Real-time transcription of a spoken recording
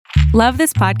Love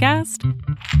this podcast?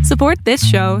 Support this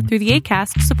show through the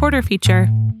Acast supporter feature.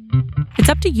 It's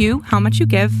up to you how much you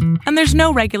give, and there's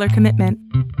no regular commitment.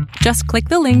 Just click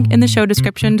the link in the show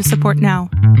description to support now.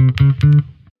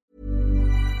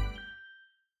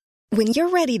 When you're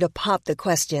ready to pop the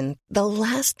question, the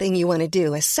last thing you want to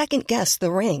do is second-guess the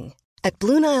ring. At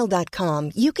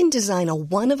BlueNile.com, you can design a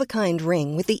one-of-a-kind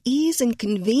ring with the ease and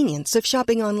convenience of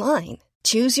shopping online.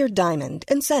 Choose your diamond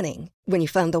and setting. When you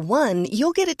find the one,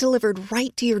 you'll get it delivered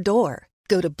right to your door.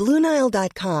 Go to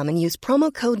BlueNile.com and use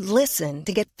promo code LISTEN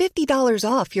to get $50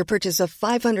 off your purchase of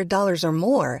 $500 or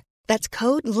more. That's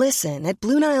code LISTEN at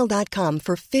BlueNile.com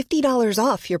for $50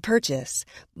 off your purchase.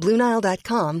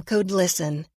 BlueNile.com, code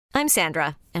LISTEN. I'm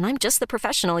Sandra, and I'm just the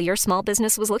professional your small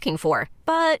business was looking for.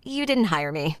 But you didn't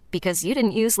hire me because you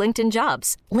didn't use LinkedIn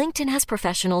Jobs. LinkedIn has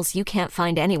professionals you can't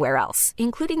find anywhere else,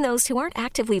 including those who aren't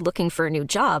actively looking for a new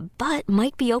job, but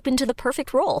might be open to the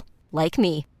perfect role, like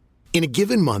me. In a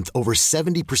given month, over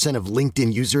 70% of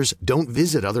LinkedIn users don't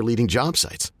visit other leading job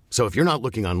sites. So if you're not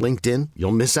looking on LinkedIn,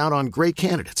 you'll miss out on great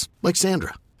candidates like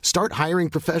Sandra. Start hiring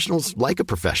professionals like a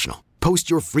professional. Post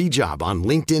your free job on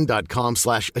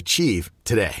linkedin.com/achieve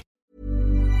today.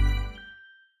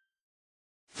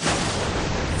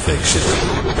 Fiction,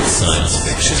 science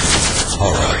fiction,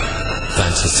 horror,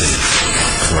 fantasy,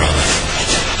 crime,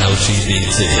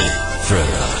 LGBT,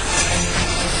 thriller.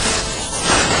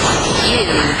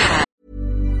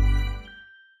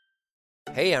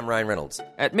 Hey, I'm Ryan Reynolds.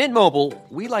 At Mint Mobile,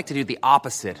 we like to do the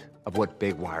opposite of what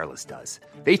Big Wireless does.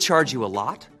 They charge you a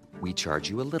lot, we charge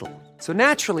you a little. So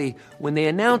naturally, when they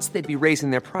announced they'd be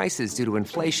raising their prices due to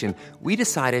inflation, we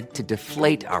decided to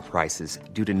deflate our prices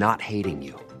due to not hating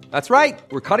you. That's right.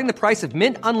 We're cutting the price of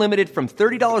Mint Unlimited from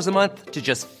 $30 a month to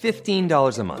just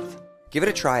 $15 a month. Give it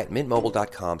a try at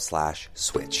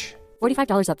mintmobile.com/switch.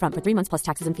 $45 up front for 3 months plus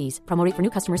taxes and fees. Promo rate for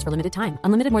new customers for limited time.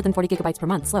 Unlimited more than 40 gigabytes per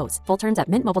month. Slows full terms at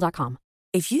mintmobile.com.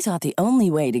 If you thought the only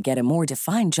way to get a more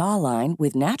defined jawline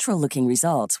with natural-looking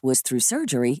results was through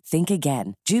surgery, think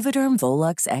again. Juvederm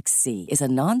Volux XC is a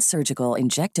non-surgical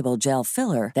injectable gel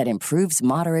filler that improves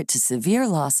moderate to severe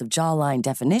loss of jawline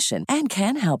definition and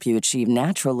can help you achieve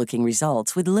natural-looking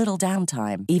results with little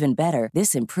downtime. Even better,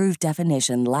 this improved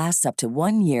definition lasts up to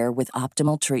 1 year with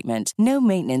optimal treatment. No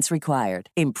maintenance required.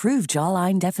 Improve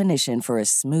jawline definition for a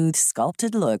smooth,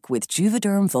 sculpted look with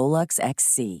Juvederm Volux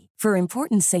XC. For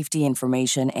important safety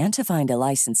information and to find a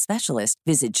licensed specialist,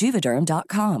 visit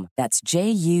Juvederm.com. That's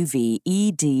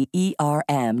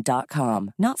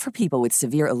JUVEDERM.com. Not for people with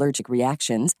severe allergic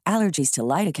reactions, allergies to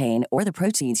lidocaine, or the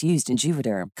proteins used in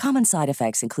Juvederm. Common side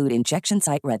effects include injection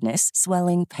site redness,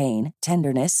 swelling, pain,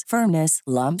 tenderness, firmness,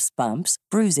 lumps, bumps,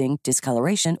 bruising,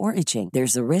 discoloration, or itching.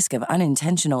 There's a risk of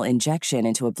unintentional injection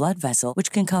into a blood vessel, which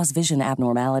can cause vision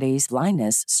abnormalities,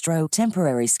 blindness, stroke,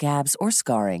 temporary scabs, or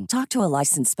scarring. Talk to a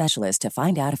licensed specialist to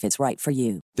find out if it's right for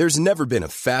you. There's never been a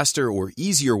faster or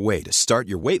easier way to start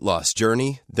your weight loss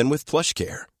journey than with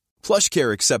PlushCare.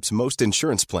 PlushCare accepts most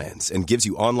insurance plans and gives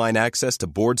you online access to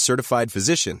board-certified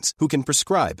physicians who can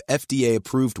prescribe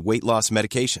FDA-approved weight loss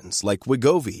medications like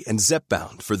Wegovy and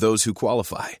Zepbound for those who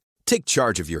qualify. Take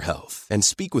charge of your health and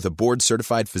speak with a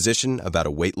board-certified physician about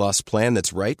a weight loss plan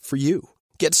that's right for you.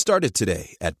 Get started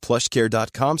today at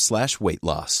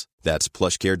plushcare.com/weight-loss. That's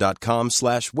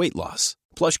plushcare.com/weight-loss.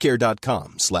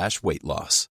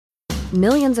 plushcare.com/weight-loss.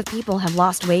 Millions of people have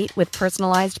lost weight with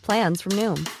personalized plans from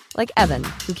Noom. Like Evan,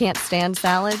 who can't stand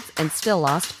salads and still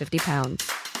lost 50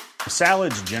 pounds.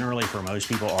 Salads generally for most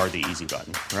people are the easy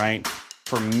button, right?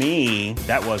 For me,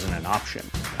 that wasn't an option.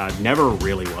 I never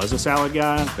really was a salad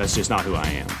guy. That's just not who I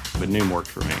am. But Noom worked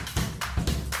for me.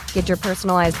 Get your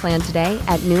personalized plan today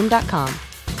at Noom.com.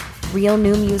 Real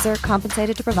Noom user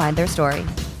compensated to provide their story.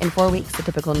 In 4 weeks, the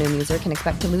typical Noom user can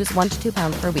expect to lose 1 to 2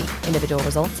 pounds per week. Individual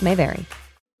results may vary.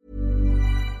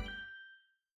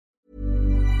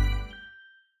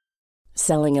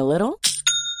 Selling a little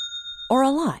or a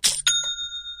lot?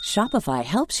 Shopify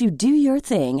helps you do your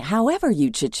thing however you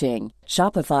cha-ching.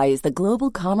 Shopify is the global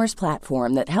commerce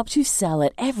platform that helps you sell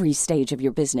at every stage of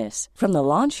your business. From the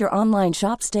launch your online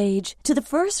shop stage to the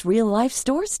first real-life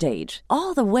store stage,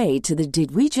 all the way to the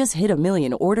did we just hit a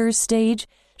million orders stage.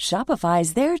 Shopify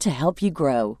is there to help you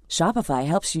grow. Shopify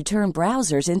helps you turn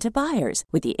browsers into buyers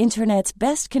with the internet's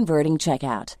best converting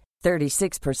checkout.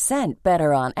 36%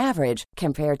 better on average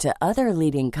compared to other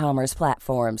leading commerce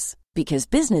platforms. Because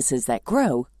businesses that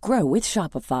grow, grow with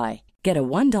Shopify. Get a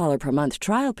 $1 per month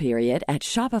trial period at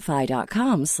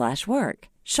shopify.com/work.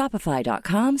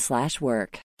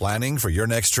 Shopify.com/work. Planning for your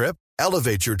next trip?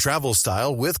 Elevate your travel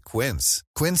style with Quince.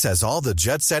 Quince has all the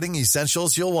jet-setting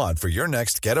essentials you'll want for your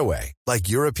next getaway, like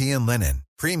European linen,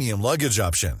 premium luggage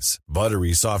options,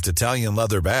 buttery soft Italian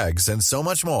leather bags, and so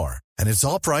much more. And it's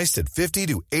all priced at 50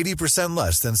 to 80%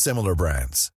 less than similar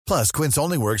brands. Plus, Quince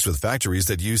only works with factories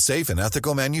that use safe and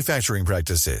ethical manufacturing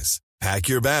practices. Pack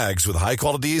your bags with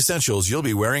high-quality essentials you'll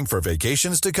be wearing for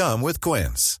vacations to come with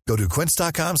Quince. Go to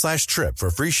quince.com/trip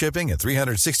for free shipping and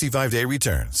 365-day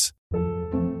returns.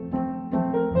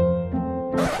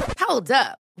 Hold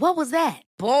up. What was that?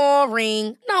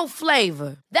 Boring. No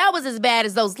flavor. That was as bad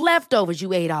as those leftovers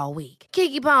you ate all week.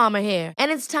 Keke Palmer here. And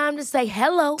it's time to say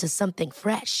hello to something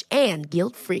fresh and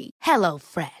guilt-free. Hello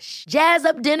Fresh. Jazz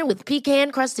up dinner with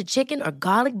pecan-crusted chicken or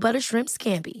garlic butter shrimp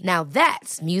scampi. Now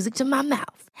that's music to my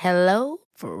mouth. Hello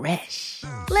Fresh.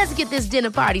 Let's get this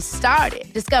dinner party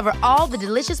started. Discover all the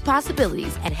delicious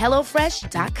possibilities at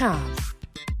HelloFresh.com.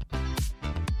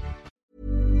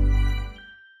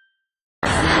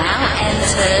 Now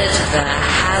entered the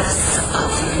House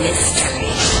of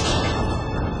Mystery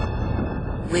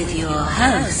with your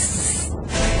hosts,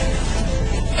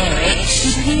 Eric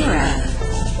Shapiro,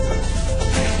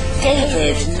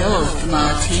 David North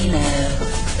Martino,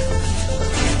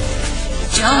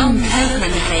 John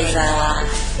Copenhaver,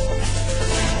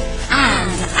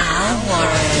 and Al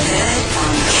Warren.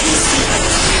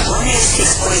 On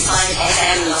 106.5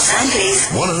 FM Los Angeles,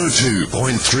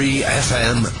 102.3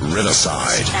 FM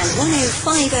Riverside, and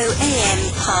 105.0 AM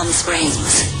Palm Springs.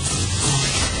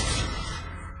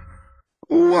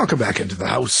 Welcome back into the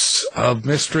House of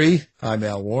Mystery. I'm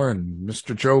Al Warren.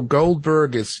 Mr. Joe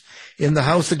Goldberg is in the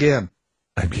house again.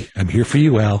 I'm here for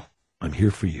you, Al. I'm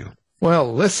here for you.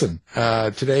 Well, listen,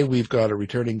 today we've got a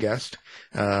returning guest,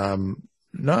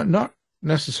 not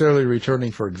necessarily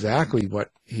returning for exactly what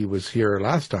he was here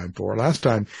last time for. Last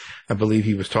time, I believe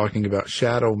he was talking about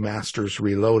Shadow Masters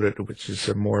Reloaded, which is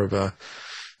more of a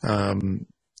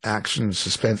action,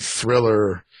 suspense,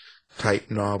 thriller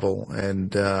type novel,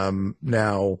 and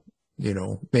now,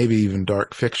 maybe even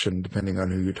dark fiction, depending on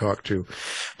who you talk to.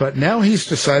 But now he's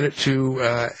decided to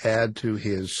add to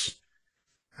his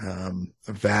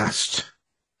vast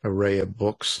array of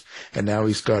books, and now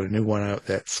he's got a new one out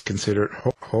that's considered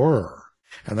horror,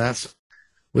 and that's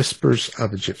Whispers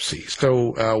of a Gypsy.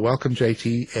 So welcome,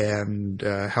 JT, and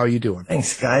how are you doing?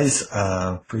 Thanks, guys.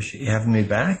 Appreciate you having me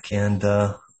back, and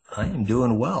I am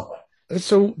doing well.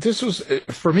 So this was,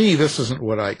 for me, this isn't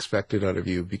what I expected out of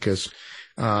you, because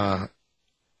I've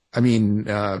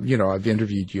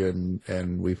interviewed you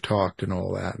and we've talked and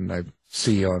all that, and I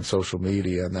see you on social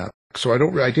media and that. So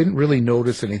I didn't really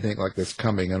notice anything like this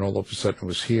coming, and all of a sudden it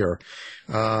was here.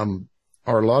 Are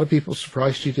a lot of people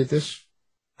surprised you did this?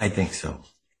 I think so.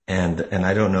 And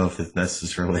I don't know if it's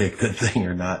necessarily a good thing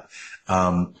or not.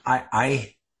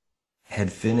 I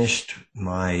had finished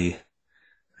my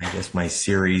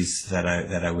series that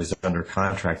I was under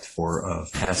contract for,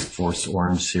 of Task Force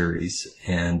Orange series.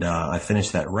 And I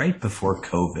finished that right before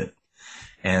COVID.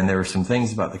 And there were some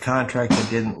things about the contract I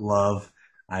didn't love.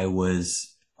 I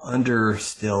was under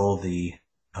still the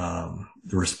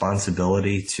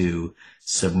responsibility to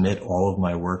submit all of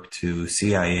my work to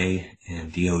CIA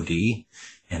and DOD,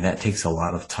 and that takes a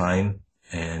lot of time,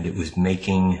 and it was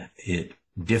making it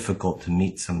difficult to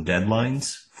meet some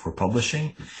deadlines for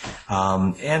publishing.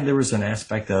 And there was an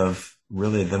aspect of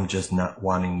really them just not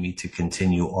wanting me to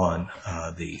continue on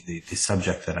the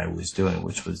subject that I was doing,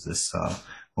 which was this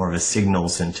more of a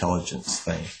signals intelligence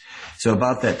thing. So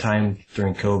about that time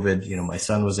during COVID, my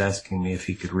son was asking me if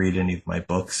he could read any of my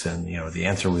books, and the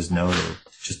answer was no. They were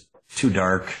just too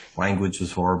dark. Language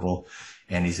was horrible.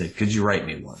 And he said, "Could you write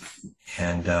me one?"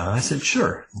 And I said,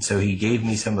 "Sure." And so he gave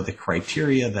me some of the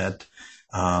criteria that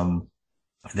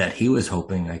he was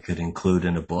hoping I could include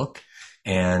in a book.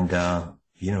 And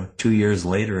 2 years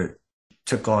later, it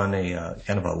took on a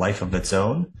kind of a life of its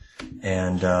own,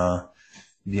 and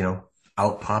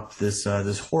out popped this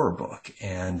horror book.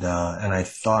 And I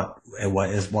thought,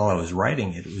 while I was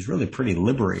writing it, it was really pretty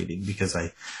liberating, because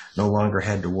I no longer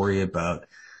had to worry about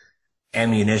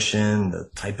ammunition, the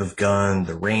type of gun,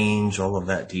 the range, all of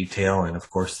that detail. And of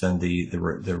course, then the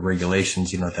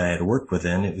regulations, that I had worked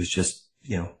within. It was just,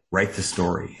 write the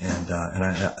story. And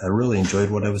I really enjoyed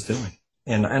what I was doing.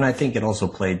 And I think it also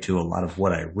played to a lot of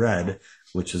what I read,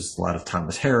 which is a lot of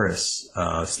Thomas Harris,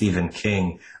 Stephen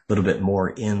King, a little bit more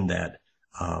in that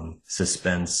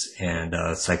suspense and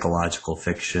psychological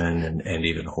fiction and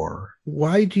even horror.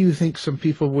 Why do you think some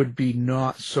people would be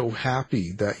not so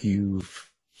happy that you've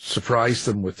surprised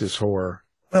them with this horror?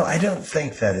 Well, I don't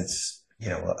think that it's,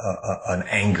 an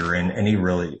anger in any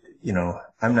really,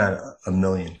 I'm not a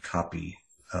million copy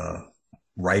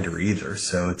writer either.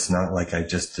 So it's not like I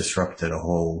just disrupted a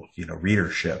whole,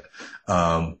 readership.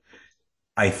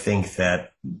 I think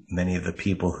that many of the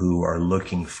people who are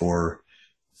looking for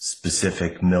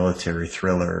specific military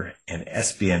thriller and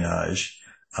espionage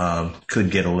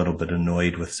could get a little bit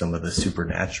annoyed with some of the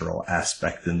supernatural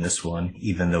aspect in this one,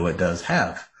 even though it does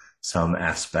have some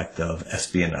aspect of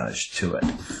espionage to it,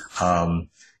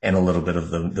 and a little bit of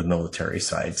the military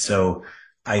side. So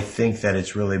I think that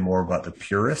it's really more about the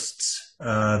purists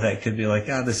that could be like,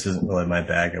 this isn't really my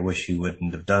bag. I wish you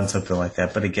wouldn't have done something like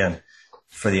that. But again,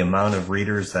 for the amount of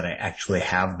readers that I actually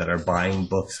have that are buying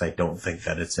books, I don't think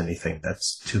that it's anything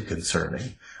that's too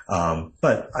concerning.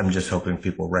 But I'm just hoping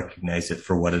people recognize it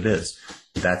for what it is.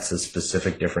 That's a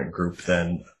specific different group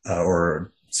than,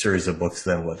 or series of books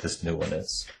than what this new one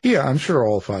is. Yeah, I'm sure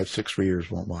all 5-6 readers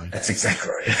won't mind. That's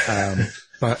exactly right.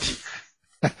 But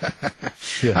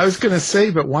I was going to say,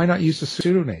 but why not use a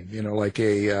pseudonym? Like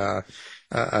a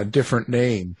different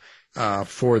name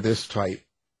for this type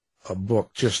of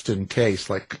book, just in case.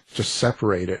 Like, just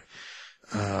separate it.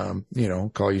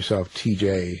 Call yourself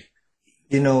TJ.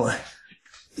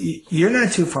 You're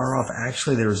not too far off.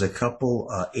 Actually, there was a couple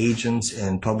agents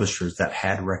and publishers that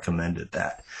had recommended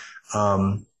that.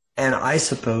 And I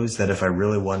suppose that if I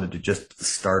really wanted to just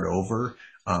start over,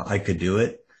 I could do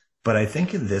it. But I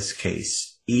think in this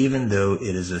case, even though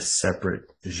it is a separate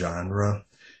genre,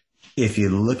 if you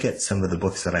look at some of the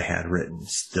books that I had written,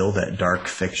 still that dark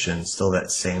fiction, still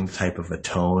that same type of a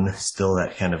tone, still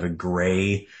that kind of a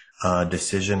gray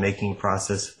decision-making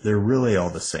process, they're really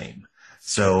all the same.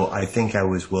 So I think I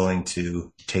was willing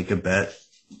to take a bet,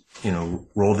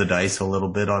 roll the dice a little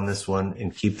bit on this one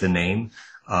and keep the name.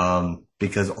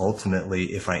 Because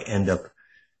ultimately, if I end up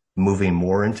moving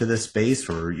more into this space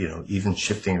or, even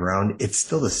shifting around, it's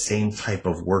still the same type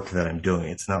of work that I'm doing.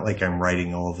 It's not like I'm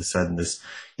writing all of a sudden this,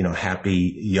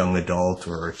 happy young adult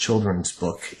or a children's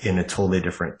book in a totally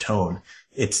different tone.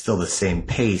 It's still the same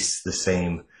pace, the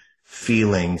same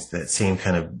feelings, that same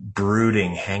kind of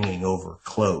brooding, hanging over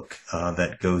cloak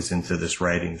that goes into this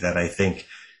writing that I think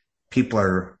people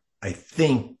are,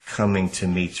 coming to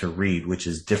me to read, which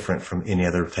is different from any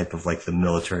other type of like the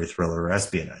military thriller or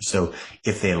espionage. So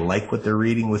if they like what they're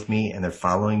reading with me and they're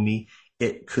following me,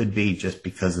 it could be just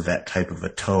because of that type of a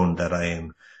tone that I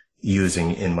am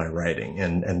using in my writing.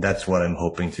 And that's what I'm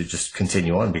hoping to just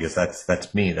continue on, because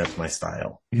that's me. That's my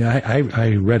style. Yeah,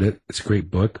 I read it. It's a great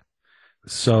book.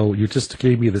 So you just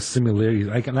gave me the similarities.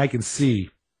 I can see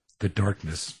the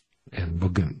darkness, and we'll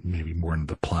get maybe more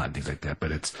into the plot and things like that.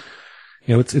 But it's,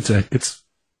 it's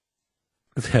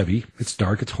heavy, it's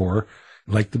dark, it's horror,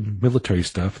 like the military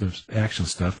stuff, there's action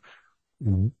stuff.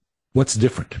 What's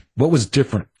different? What was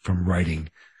different from writing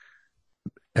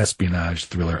espionage,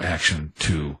 thriller, action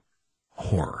to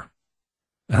horror?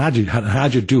 How'd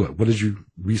you do it? What is your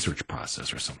research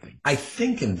process or something? I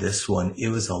think in this one, it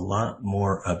was a lot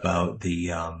more about the,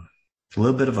 a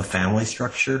little bit of a family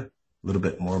structure, a little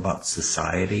bit more about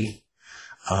society.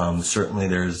 Certainly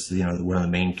there's, one of the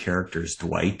main characters,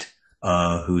 Dwight,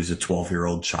 who's a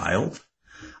 12-year-old child.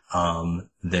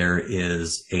 There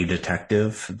is a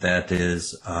detective that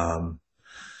is, a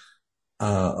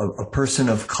person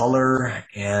of color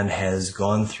and has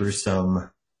gone through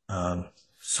some,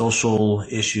 social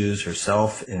issues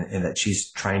herself, and that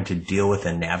she's trying to deal with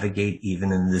and navigate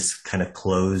even in this kind of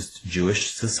closed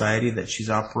Jewish society that she's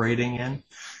operating in.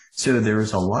 So there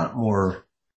was a lot more,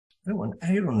 I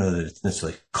don't know that it's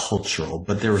necessarily cultural,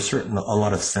 but there were a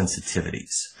lot of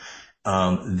sensitivities.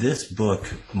 This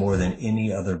book, more than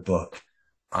any other book,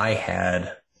 I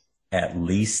had at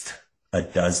least a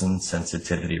dozen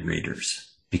sensitivity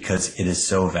readers, because it is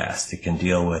so vast. It can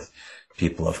deal with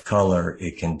people of color.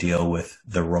 It can deal with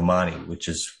the Romani, which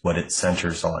is what it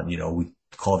centers on. We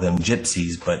call them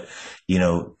gypsies, but,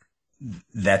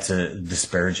 that's a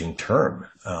disparaging term.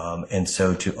 And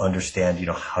so to understand,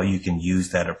 how you can use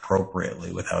that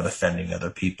appropriately without offending other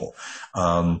people.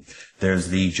 There's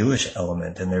the Jewish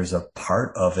element, and there's a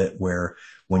part of it where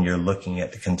when you're looking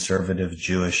at the conservative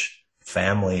Jewish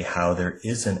family, how there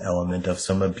is an element of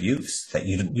some abuse that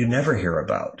you never hear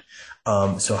about.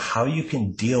 So how you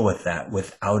can deal with that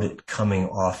without it coming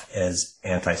off as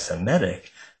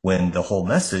anti-Semitic, when the whole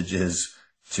message is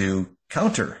to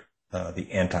counter the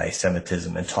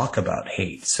anti-Semitism and talk about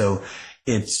hate. So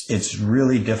it's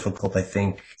really difficult, I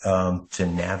think, to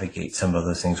navigate some of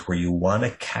those things where you want to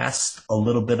cast a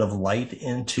little bit of light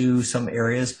into some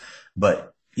areas,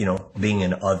 but being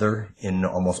an other in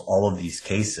almost all of these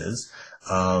cases,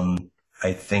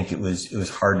 I think it was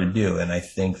hard to do. And I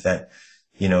think that,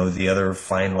 the other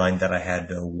fine line that I had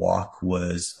to walk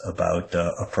was about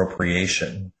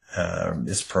appropriation.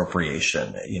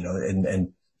 misappropriation,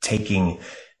 and taking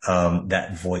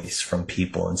that voice from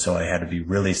people. And so I had to be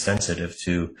really sensitive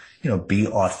to, be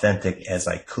authentic as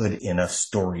I could in a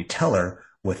storyteller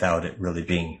without it really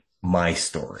being my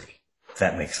story, if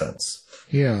that makes sense.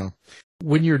 Yeah.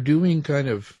 When you're doing kind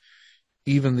of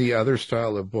even the other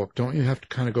style of book, don't you have to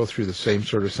kind of go through the same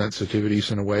sort of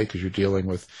sensitivities in a way, because you're dealing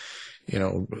with,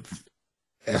 with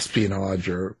espionage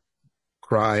or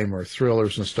crime or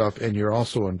thrillers and stuff, and you're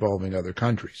also involving other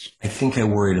countries? I think I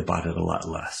worried about it a lot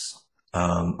less.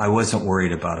 I wasn't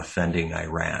worried about offending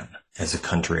Iran as a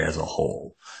country as a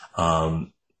whole.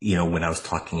 When I was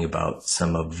talking about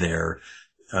some of their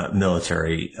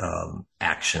military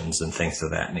actions and things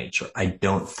of that nature. I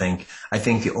think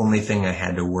the only thing I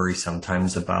had to worry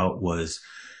sometimes about was,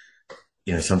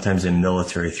 sometimes in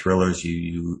military thrillers,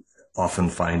 you often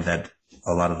find that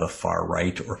a lot of the far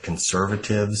right or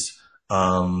conservatives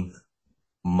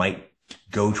might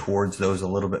go towards those a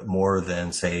little bit more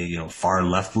than, say, far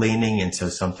left leaning. And so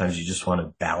sometimes you just want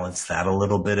to balance that a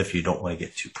little bit if you don't want to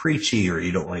get too preachy or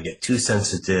you don't want to get too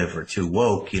sensitive or too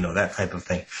woke, that type of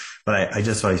thing. But I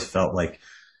just always felt like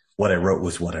what I wrote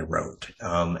was what I wrote.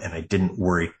 And I didn't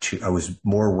worry I was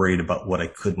more worried about what I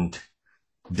couldn't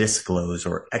disclose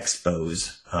or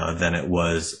expose than it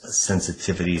was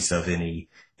sensitivities of any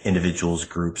individuals,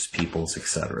 groups, peoples,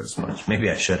 etc. as much. Maybe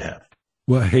I should have.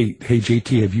 Well, hey,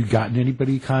 JT, have you gotten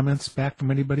anybody comments back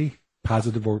from anybody,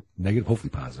 positive or negative?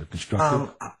 Hopefully positive, constructive,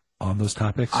 on those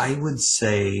topics. I would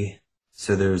say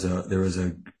so. There was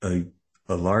a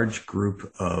large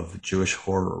group of Jewish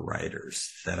horror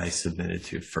writers that I submitted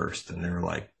to first, and they were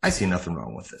like, "I see nothing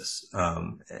wrong with this,"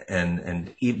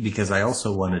 and because I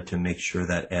also wanted to make sure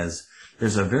that as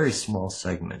there's a very small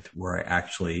segment where I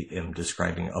actually am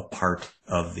describing a part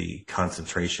of the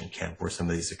concentration camp where some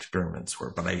of these experiments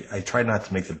were, but I tried not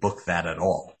to make the book that at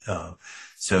all.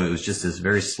 So it was just this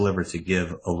very sliver to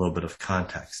give a little bit of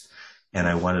context. And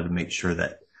I wanted to make sure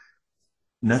that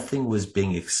nothing was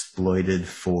being exploited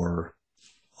for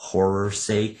horror's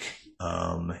sake,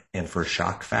 and for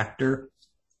shock factor,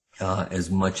 as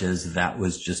much as that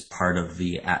was just part of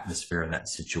the atmosphere in that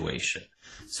situation.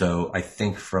 So I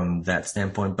think from that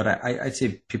standpoint, but I'd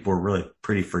say people were really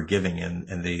pretty forgiving,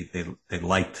 and they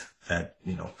liked that,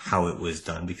 how it was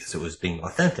done, because it was being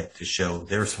authentic to show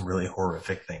there were some really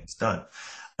horrific things done.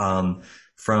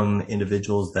 From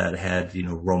individuals that had,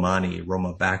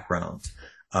 Roma backgrounds,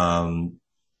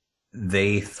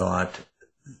 they thought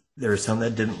there were some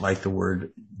that didn't like the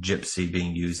word gypsy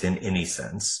being used in any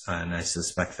sense. And I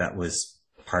suspect that was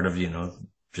part of,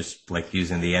 just like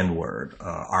using the N word,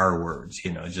 R words,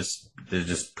 they're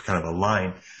just kind of a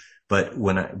line. But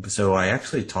so I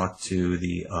actually talked to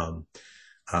the,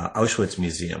 Auschwitz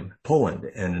Museum, Poland,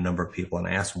 and a number of people, and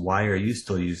I asked, why are you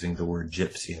still using the word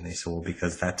gypsy? And they said, well,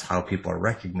 because that's how people are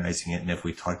recognizing it. And if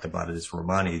we talked about it as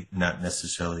Romani, not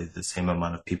necessarily the same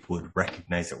amount of people would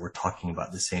recognize that we're talking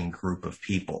about the same group of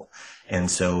people.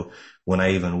 And so when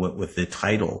I even went with the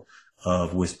title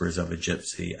of Whispers of a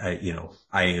Gypsy,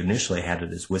 I initially had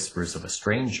it as Whispers of a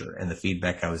Stranger, and the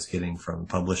feedback I was getting from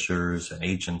publishers and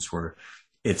agents were,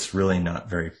 it's really not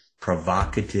very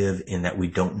provocative in that we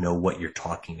don't know what you're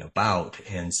talking about.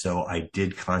 And so I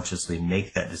did consciously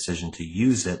make that decision to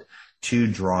use it to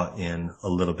draw in a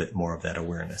little bit more of that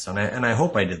awareness. And I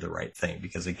hope I did the right thing,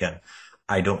 because again,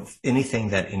 anything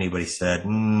that anybody said,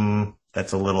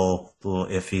 that's a little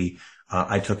iffy,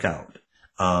 I took out.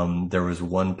 There was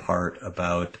one part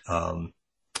about,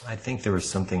 I think there was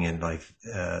something in like,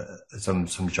 some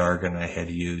jargon I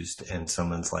had used, and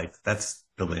someone's like, that's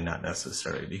really not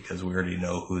necessary because we already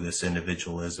know who this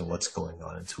individual is and what's going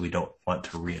on. And so we don't want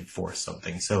to reinforce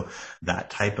something. So that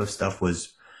type of stuff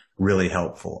was really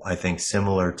helpful. I think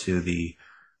similar to the,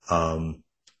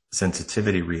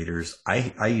 sensitivity readers,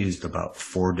 I used about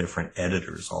 4 different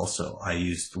editors also. I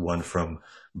used one from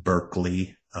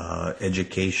Berkeley,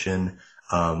 education.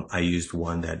 I used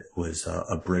one that was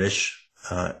a British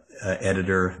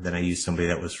editor. Then I used somebody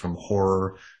that was from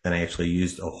horror. Then I actually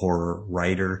used a horror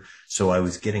writer. So I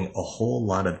was getting a whole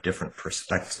lot of different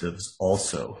perspectives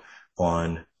also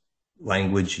on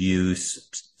language use,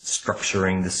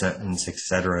 structuring the sentence,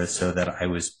 etc., so that I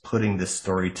was putting this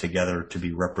story together to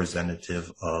be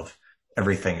representative of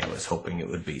everything I was hoping it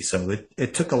would be. So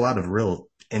it took a lot of real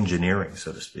engineering,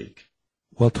 so to speak.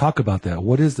 Well, talk about that.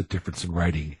 What is the difference in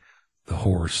writing the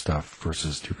horror stuff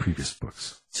versus your previous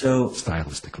books? So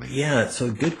stylistically. Yeah,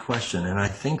 so good question. And I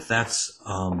think that's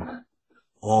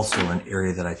also an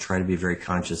area that I try to be very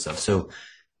conscious of. So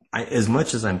as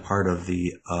much as I'm part of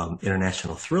the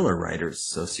International Thriller Writers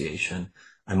Association,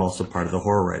 I'm also part of the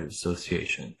Horror Writers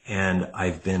Association, and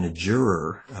I've been a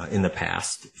juror in the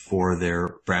past for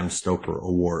their Bram Stoker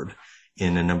Award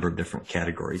in a number of different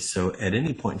categories. So at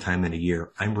any point in time in a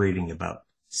year, I'm reading about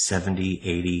 70,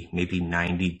 80, maybe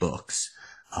 90 books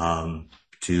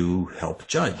to help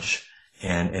judge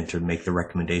and to make the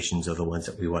recommendations of the ones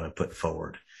that we want to put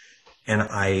forward.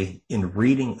 And in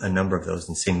reading a number of those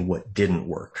and seeing what didn't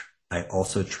work, I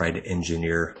also try to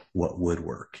engineer what would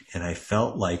work. And I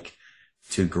felt like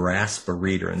to grasp a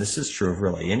reader, and this is true of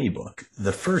really any book,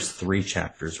 the first 3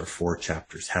 chapters or 4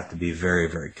 chapters have to be very,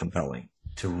 very compelling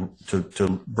to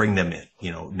bring them in.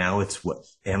 Now it's what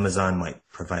Amazon might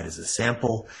provide as a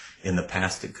sample. In the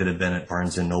past, it could have been at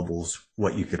Barnes & Noble's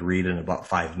what you could read in about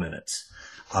 5 minutes.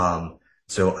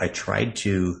 So I tried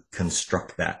to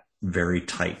construct that very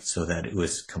tight so that it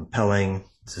was compelling,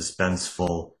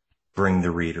 suspenseful, bring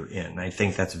the reader in. I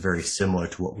think that's very similar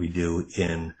to what we do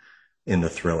in the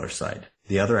thriller side.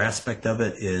 The other aspect of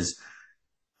it is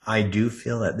I do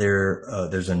feel that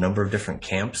there's a number of different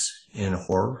camps in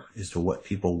horror as to what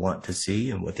people want to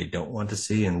see and what they don't want to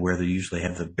see and where they usually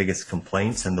have the biggest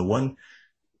complaints. And the one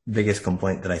biggest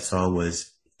complaint that I saw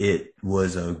was it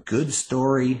was a good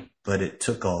story, but it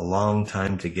took a long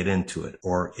time to get into it,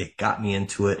 or it got me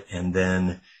into it and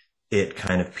then it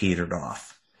kind of petered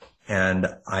off. And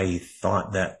I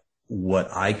thought that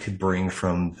what I could bring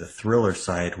from the thriller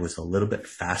side was a little bit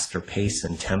faster pace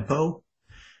and tempo,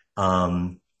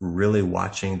 really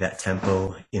watching that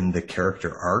tempo in the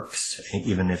character arcs,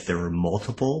 even if there were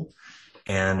multiple.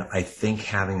 And I think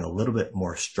having a little bit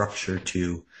more structure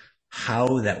to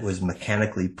how that was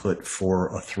mechanically put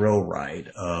for a thrill ride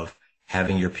of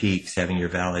having your peaks, having your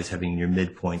valleys, having your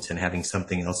midpoints, and having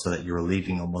something else so that you're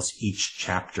leaving almost each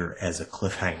chapter as a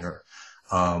cliffhanger.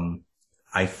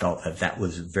 I felt that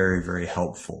was very, very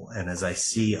helpful. And as I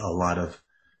see a lot of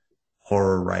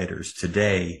horror writers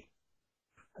today,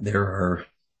 there are,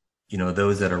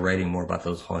 those that are writing more about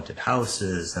those haunted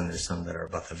houses, and there's some that are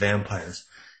about the vampires.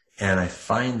 And I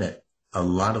find that a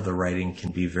lot of the writing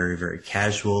can be very, very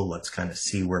casual. Let's kind of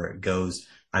see where it goes.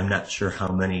 I'm not sure how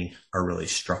many are really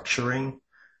structuring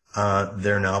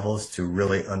their novels to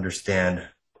really understand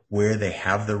where they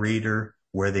have the reader,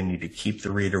 where they need to keep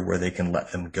the reader, where they can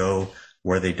let them go,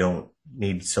 where they don't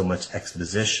need so much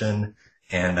exposition.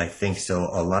 And I think so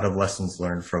a lot of lessons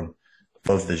learned from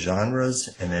both the genres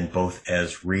and then both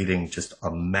as reading just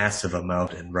a massive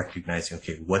amount and recognizing,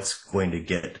 okay, what's going to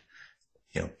get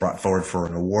brought forward for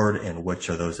an award and which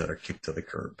are those that are kicked to the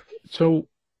curb. So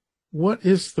what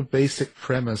is the basic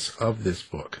premise of this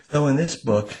book? So in this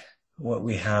book, what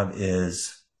we have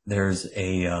is there's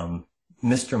a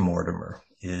Mr. Mortimer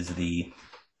is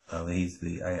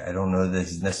I don't know that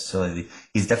he's necessarily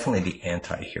he's definitely the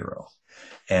anti-hero.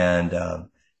 And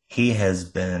he has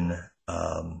been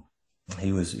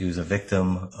he was a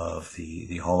victim of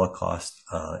the Holocaust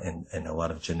and a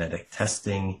lot of genetic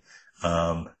testing.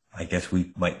 I guess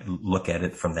we might look at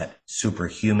it from that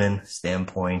superhuman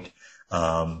standpoint.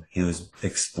 He was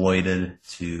exploited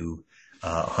to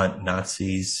hunt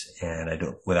Nazis,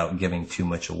 and without giving too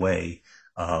much away,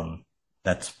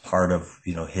 that's part of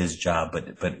his job.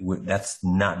 But that's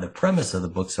not the premise of the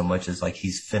book so much as like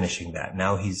he's finishing that.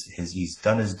 Now he's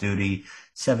done his duty.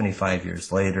 75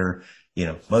 years later,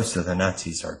 most of the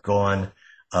Nazis are gone.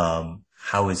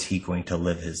 How is he going to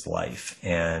live his life?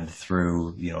 And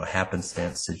through, a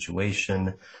happenstance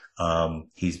situation,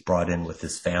 he's brought in with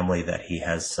his family that he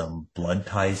has some blood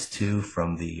ties to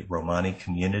from the Romani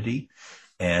community,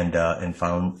 and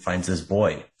finds this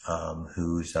boy,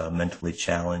 who's mentally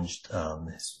challenged.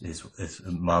 His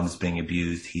mom's being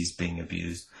abused. He's being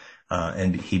abused.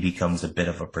 And he becomes a bit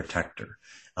of a protector.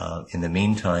 In the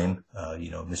meantime,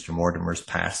 Mr. Mortimer's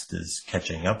past is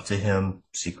catching up to him.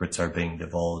 Secrets are being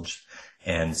divulged.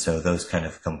 And so those kind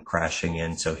of come crashing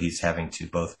in. So he's having to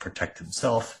both protect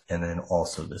himself and then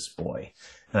also this boy.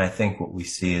 And I think what we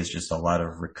see is just a lot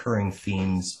of recurring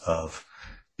themes of,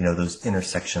 those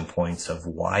intersection points of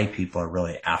why people are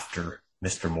really after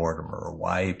Mr. Mortimer or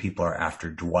why people are after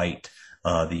Dwight,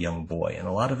 the young boy. And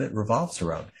a lot of it revolves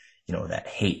around, that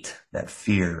hate, that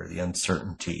fear, the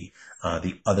uncertainty,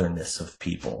 the otherness of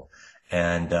people.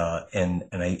 And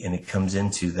it comes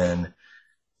into then,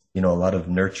 a lot of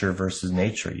nurture versus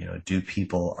nature.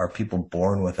 Are people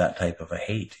born with that type of a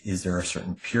hate? Is there a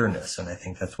certain pureness? And I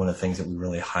think that's one of the things that we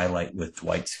really highlight with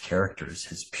Dwight's characters,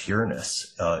 his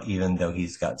pureness, even though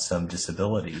he's got some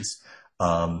disabilities,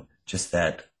 just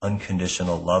that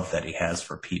unconditional love that he has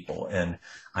for people. And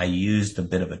I used a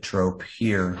bit of a trope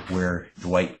here where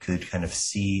Dwight could kind of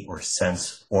see or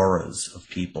sense auras of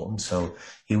people. And so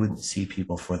he wouldn't see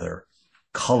people for their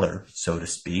color, so to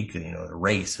speak, the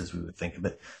race as we would think of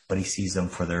it, but he sees them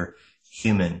for their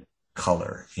human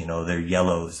color, their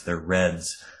yellows, their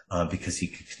reds, because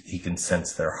he can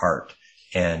sense their heart.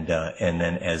 And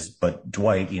then but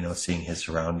Dwight, seeing his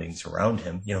surroundings around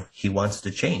him, he wants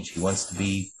to change. He wants to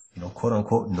be, quote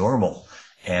unquote, normal.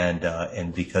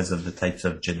 And because of the types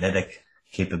of genetic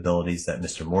capabilities that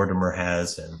Mr. Mortimer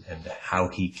has and how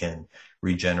he can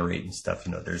regenerate and stuff,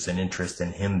 there's an interest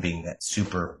in him being that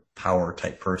super power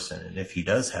type person. And if he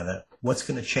does have that, what's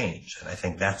going to change? And I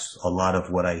think that's a lot of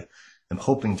what I am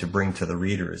hoping to bring to the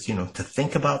reader is, to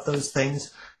think about those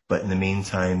things. But in the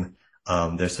meantime,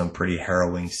 there's some pretty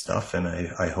harrowing stuff, and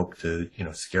I hope to,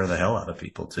 scare the hell out of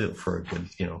people too for a good,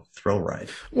 thrill ride.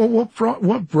 Well,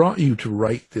 what brought you to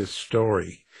write this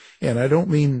story? And I don't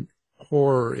mean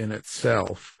horror in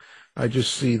itself. I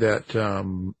just see that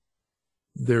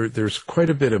there's quite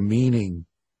a bit of meaning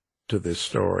to this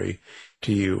story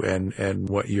to you and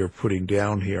what you're putting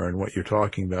down here and what you're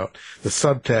talking about. The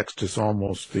subtext is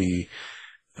almost the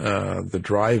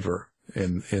driver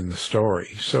in the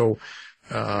story. So,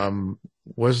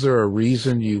 was there a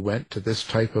reason you went to this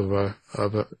type of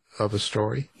a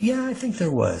story? Yeah, I think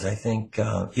there was. I think,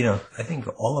 I think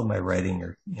all of my writing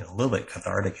are, a little bit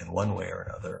cathartic in one way or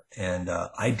another. And,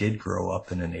 I did grow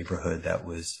up in a neighborhood that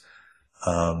was,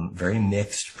 very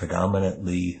mixed,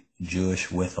 predominantly Jewish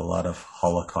with a lot of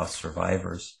Holocaust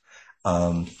survivors.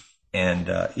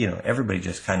 Everybody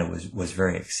just kind of was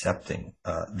very accepting.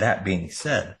 That being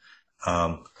said,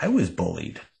 I was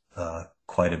bullied,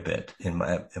 quite a bit in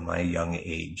my young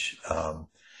age.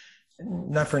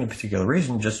 Not for any particular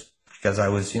reason, just because I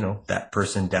was, that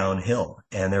person downhill.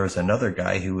 And there was another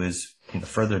guy who was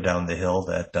further down the hill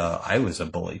that, I was a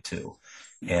bully to.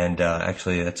 And,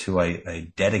 actually that's who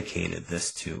I dedicated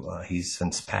this to. He's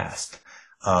since passed.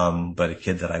 But a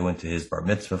kid that I went to his bar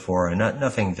mitzvah for, and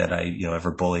nothing that I,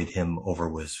 ever bullied him over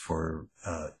was for,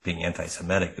 being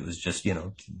anti-Semitic. It was just,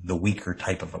 the weaker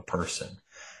type of a person.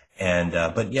 And,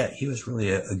 but yeah, he was really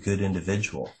a good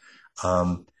individual.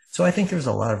 So I think there's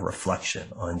a lot of reflection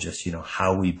on just,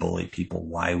 how we bully people,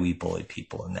 why we bully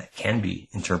people, and that can be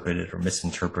interpreted or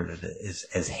misinterpreted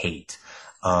as hate.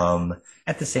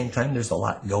 At the same time, there's a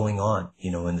lot going on,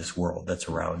 in this world that's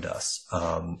around us.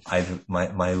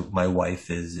 My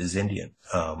wife is Indian.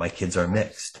 My kids are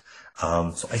mixed.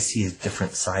 So I see a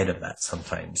different side of that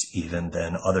sometimes even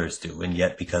than others do. And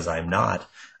yet because I'm not,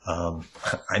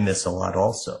 I miss a lot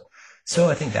also. So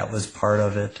I think that was part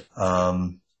of it.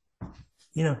 I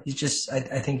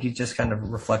think you just kind of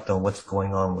reflect on what's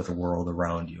going on with the world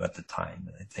around you at the time.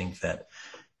 And I think that,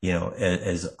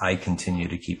 as I continue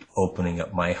to keep opening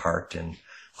up my heart and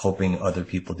hoping other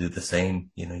people do the same,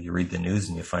 you read the news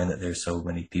and you find that there's so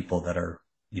many people that are,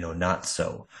 not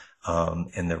so,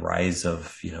 and the rise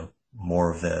of,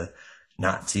 more of the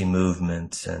Nazi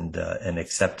movement and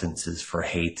acceptances for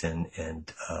hate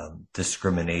and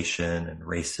discrimination and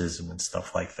racism and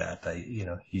stuff like that.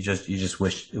 You just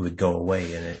wish it would go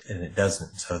away and it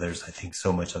doesn't. So there's, I think,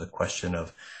 so much of the question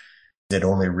of, is it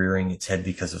only rearing its head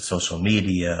because of social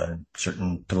media and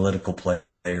certain political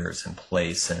players in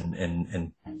place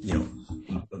and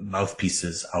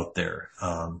mouthpieces out there?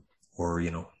 Or,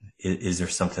 is there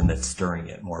something that's stirring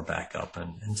it more back up?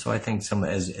 And so I think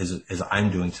as I'm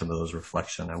doing some of those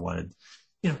reflection, I wanted,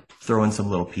 throw in some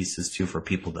little pieces too for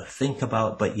people to think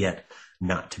about, but yet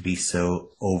not to be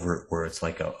so overt where it's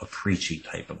like a preachy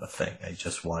type of a thing. I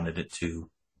just wanted it to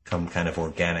come kind of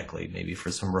organically, maybe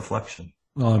for some reflection.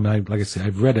 Well, like I say,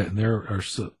 I've read it, and there are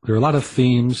a lot of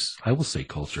themes. I will say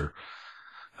culture,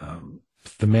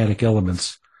 thematic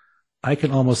elements. I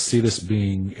can almost see this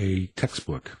being a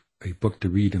textbook, a book to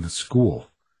read in a school.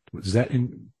 Is that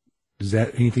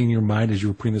anything in your mind as you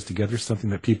were putting this together? Something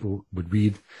that people would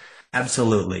read?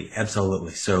 Absolutely,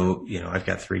 absolutely. So, I've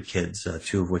got 3 kids,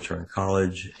 2 of which are in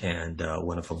college, and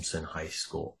one of them's in high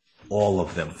school. All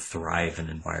of them thrive in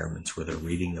environments where they're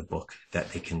reading a book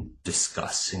that they can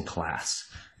discuss in class.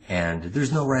 And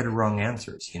there's no right or wrong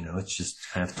answers, it's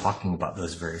just kind of talking about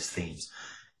those various themes.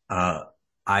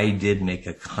 I did make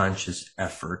a conscious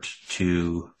effort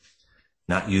to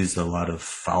not use a lot of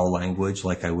foul language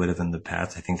like I would have in the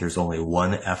past. I think there's only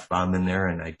one F-bomb in there,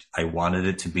 and I wanted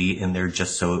it to be in there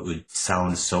just so it would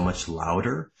sound so much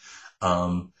louder.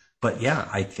 But yeah,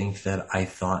 I think that I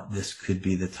thought this could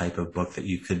be the type of book that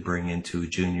you could bring into a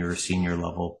junior or senior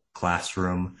level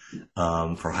classroom,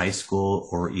 for high school,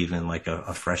 or even like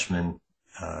a freshman,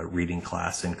 reading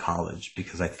class in college,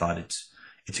 because I thought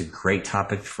it's a great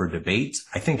topic for debate.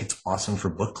 I think it's awesome for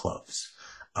book clubs.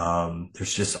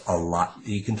 There's just a lot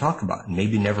that you can talk about and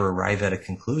maybe never arrive at a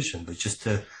conclusion, but just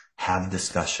to have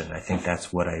discussion. I think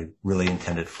that's what I really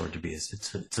intended for it to be.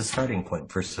 It's a starting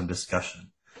point for some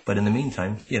discussion. But in the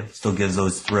meantime, it still gives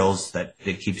those thrills that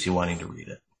it keeps you wanting to read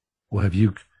it. Well, have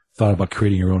you thought about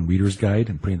creating your own reader's guide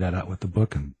and putting that out with the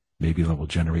book, and maybe that will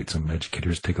generate some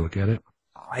educators to take a look at it?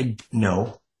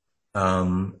 No.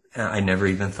 I never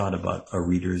even thought about a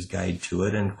reader's guide to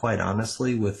it. And quite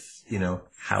honestly, with,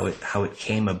 how it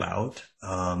came about,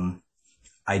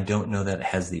 I don't know that it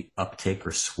has the uptake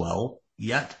or swell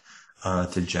yet,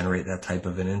 to generate that type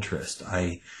of an interest.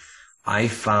 I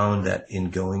found that in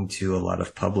going to a lot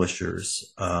of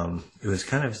publishers, it was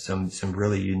kind of some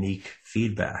really unique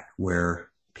feedback where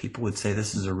people would say,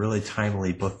 this is a really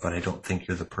timely book, but I don't think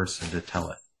you're the person to tell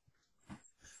it.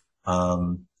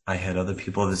 I had other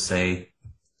people that say,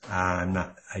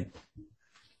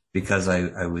 because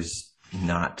I was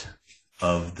not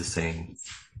of the same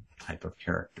type of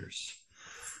characters.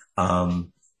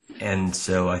 And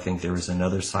so I think there was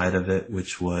another side of it,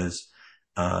 which was,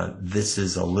 this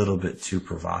is a little bit too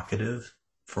provocative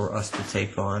for us to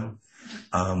take on.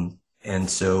 And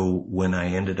so when I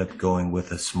ended up going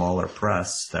with a smaller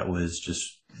press that was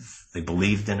just, they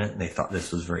believed in it and they thought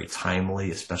this was very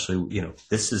timely, especially,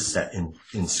 this is set in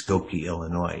Skokie,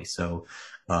 Illinois. So,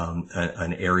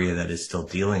 an area that is still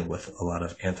dealing with a lot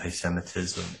of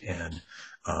anti-Semitism and,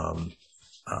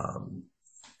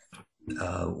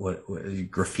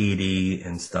 graffiti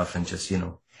and stuff, and just,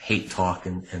 hate talk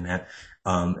and that.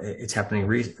 It's happening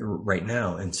right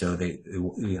now. And so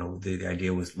the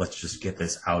idea was, let's just get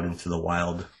this out into the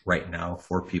wild right now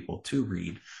for people to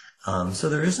read. So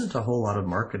there isn't a whole lot of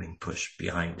marketing push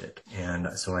behind it.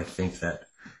 And so I think that,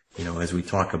 as we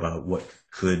talk about what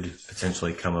could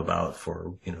potentially come about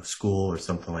for, school or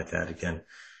something like that, again,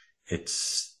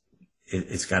 it's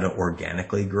got to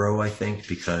organically grow, I think,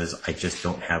 because I just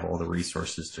don't have all the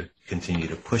resources to continue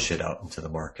to push it out into the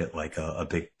market like a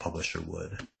big publisher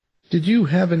would. Did you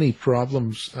have any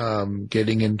problems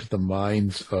getting into the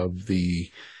minds of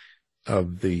the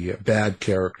bad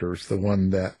characters, the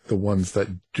ones that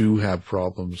do have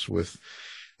problems with,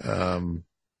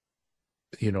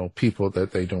 people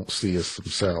that they don't see as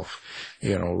themselves,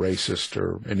 racist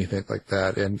or anything like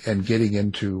that, and getting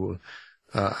into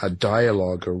a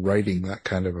dialogue or writing that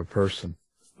kind of a person?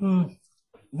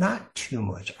 Not too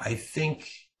much. I think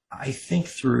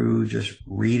through just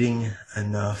reading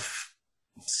enough,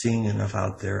 seeing enough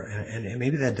out there, and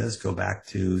maybe that does go back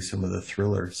to some of the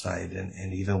thriller side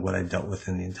and even what I dealt with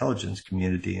in the intelligence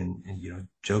community, and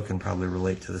Joe can probably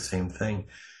relate to the same thing.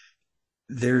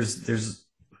 There's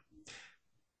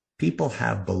people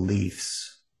have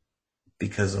beliefs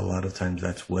because a lot of times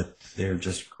that's what they're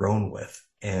just grown with.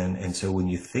 And so when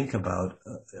you think about,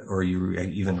 or you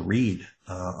even read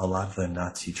a lot of the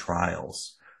Nazi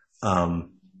trials,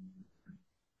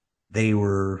 they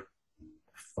were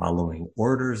following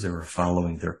orders, they were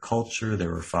following their culture, they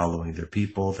were following their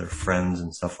people, their friends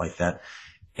and stuff like that.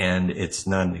 And it's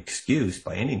not an excuse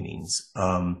by any means,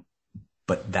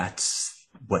 but that's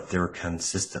what they're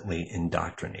consistently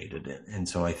indoctrinated in. And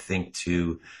so I think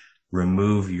to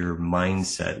remove your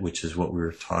mindset, which is what we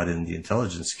were taught in the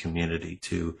intelligence community,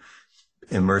 to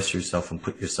immerse yourself and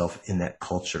put yourself in that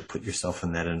culture, put yourself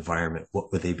in that environment.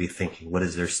 What would they be thinking? What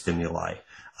is their stimuli?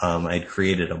 I'd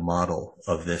created a model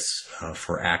of this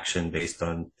for action based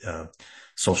on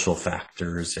social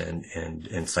factors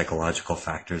and psychological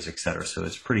factors, et cetera. So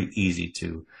it's pretty easy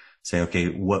to say, okay,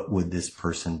 what would this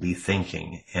person be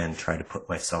thinking, and try to put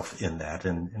myself in that.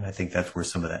 And I think that's where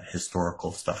some of that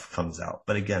historical stuff comes out.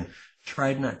 But again,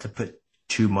 tried not to put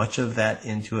too much of that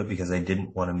into it because I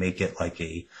didn't want to make it like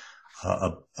a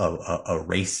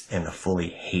race and a fully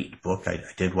hate book. I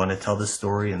did want to tell the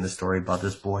story and the story about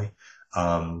this boy.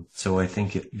 So I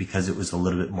think because it was a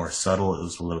little bit more subtle, it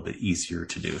was a little bit easier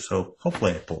to do. So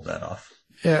hopefully I pulled that off.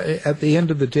 Yeah, at the end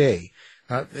of the day,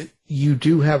 you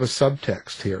do have a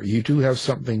subtext here. You do have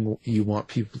something you want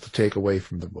people to take away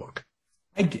from the book.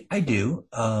 I do.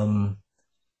 And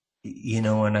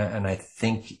I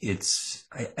think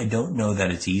I don't know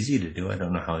that it's easy to do. I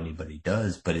don't know how anybody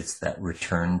does, but it's that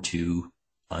return to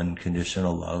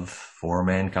unconditional love for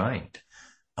mankind.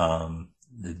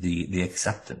 The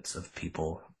acceptance of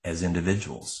people as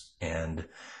individuals, and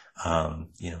no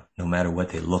matter what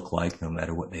they look like, no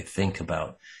matter what they think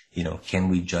about, can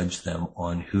we judge them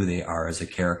on who they are as a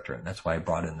character? And that's why I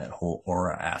brought in that whole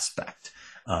aura aspect.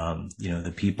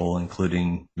 The people,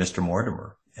 including Mr.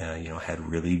 Mortimer, had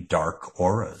really dark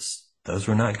auras. Those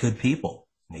were not good people.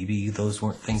 Maybe those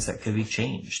weren't things that could be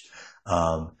changed.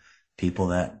 People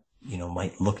that,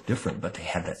 might look different, but they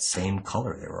had that same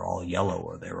color. They were all yellow,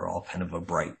 or they were all kind of a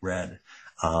bright red.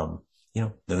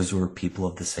 those were people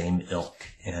of the same ilk.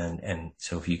 And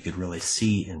so if you could really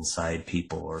see inside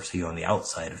people or see on the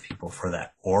outside of people for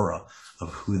that aura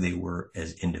of who they were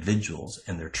as individuals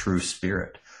and their true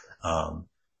spirit,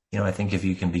 I think if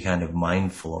you can be kind of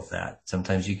mindful of that,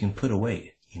 sometimes you can put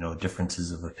away,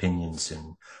 differences of opinions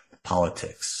in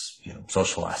politics,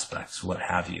 social aspects, what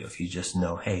have you. If you just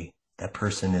know, hey, that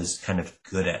person is kind of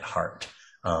good at heart.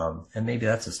 And maybe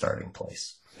that's a starting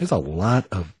place. There's a lot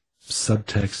of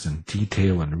subtext and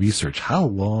detail and research. How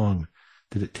long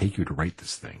did it take you to write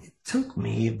this thing? It took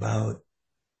me about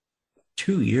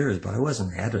 2 years, but I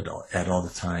wasn't at it all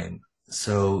the time.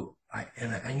 So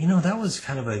that was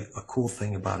kind of a cool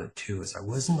thing about it too, is I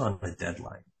wasn't on a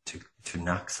deadline to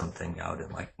knock something out in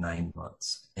like 9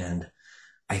 months. And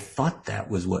I thought that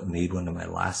was what made one of my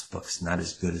last books not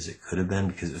as good as it could have been,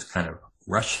 because it was kind of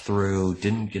rushed through,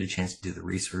 didn't get a chance to do the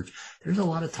research. There's a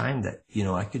lot of time that,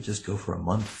 I could just go for a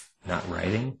month not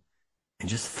writing and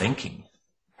just thinking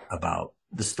about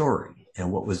the story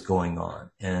and what was going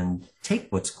on, and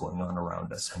take what's going on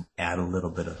around us and add a little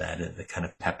bit of that in to kind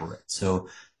of pepper it. So,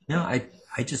 I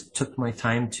just took my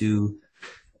time to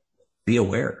be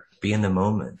aware, be in the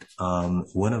moment.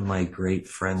 One of my great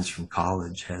friends from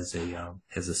college has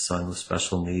a son with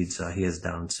special needs. He has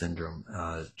Down syndrome.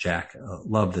 Jack,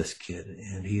 love this kid,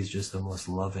 and he's just the most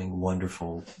loving,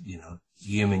 wonderful,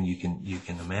 human you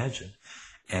can imagine.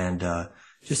 And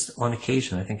just on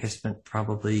occasion, I think I spent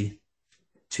probably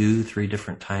 2-3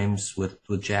 different times with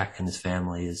Jack and his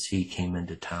family as he came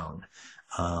into town.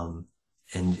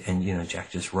 And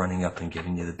Jack just running up and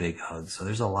giving you the big hug. So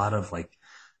there's a lot of like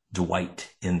Dwight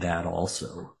in that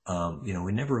also.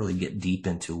 We never really get deep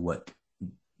into what,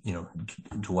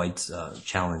 Dwight's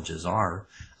challenges are,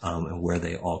 and where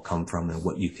they all come from and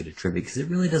what you could attribute, because it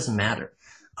really doesn't matter.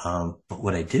 But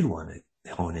what I did want to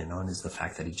hone in on is the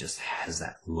fact that he just has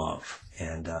that love.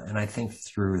 And I think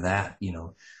through that,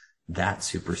 that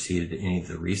superseded any of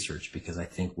the research, because I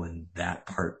think when that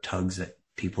part tugs at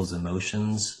people's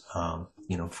emotions,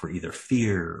 for either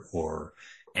fear or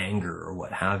anger or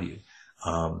what have you,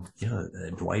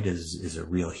 Dwight is a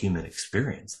real human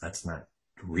experience. That's not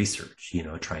research,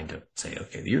 trying to say,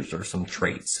 okay, here's are some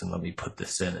traits and let me put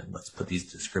this in and let's put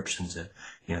these descriptions in,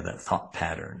 that thought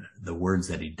pattern, the words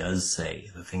that he does say,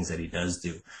 the things that he does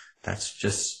do. That's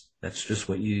just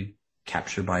what you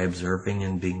capture by observing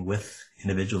and being with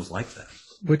individuals like that.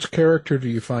 Which character do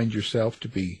you find yourself to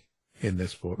be in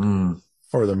this book?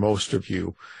 Or the most of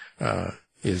you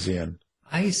is in?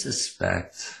 I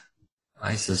suspect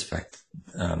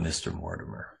Mr.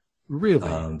 Mortimer.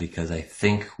 Really? Because I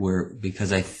think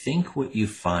what you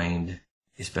find,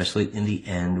 especially in the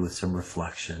end with some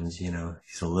reflections,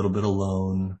 he's a little bit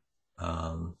alone,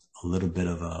 a little bit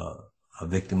of a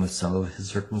victim of some of his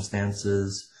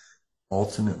circumstances.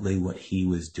 Ultimately, what he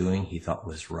was doing, he thought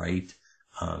was right.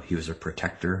 He was a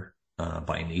protector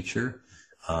by nature.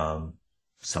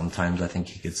 Sometimes I think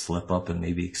he could slip up and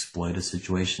maybe exploit a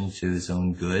situation to his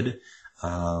own good.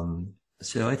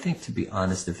 So I think, to be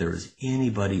honest, if there was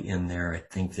anybody in there, I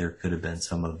think there could have been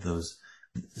some of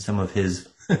his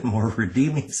more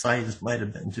redeeming sides might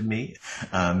have been to me.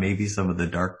 Maybe some of the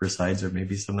darker sides, or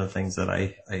maybe some of the things that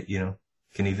I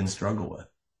can even struggle with.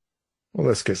 Well,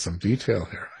 let's get some detail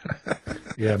here.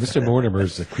 Yeah, Mr.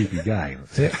 Mortimer's a creepy guy.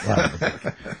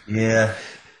 Yeah.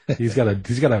 He's got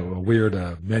a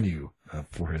weird menu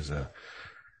for his in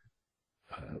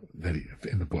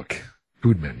the book.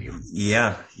 Food menu.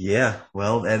 Yeah.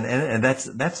 Well, and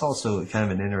that's also kind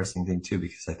of an interesting thing too,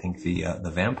 because I think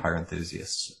the vampire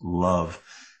enthusiasts love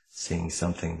seeing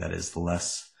something that is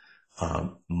less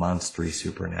monstery,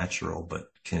 supernatural, but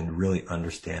can really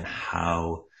understand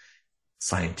how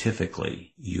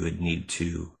scientifically you would need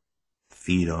to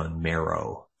feed on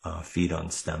marrow, feed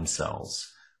on stem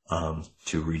cells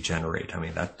to regenerate. I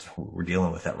mean, we're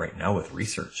dealing with that right now with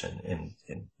research and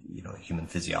human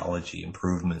physiology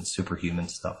improvements, superhuman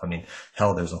stuff. I mean,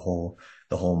 hell, the whole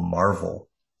Marvel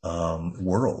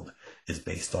world is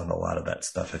based on a lot of that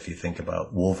stuff. If you think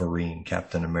about Wolverine,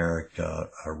 Captain America,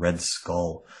 Red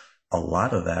Skull, a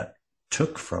lot of that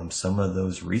took from some of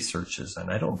those researches. And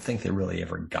I don't think they really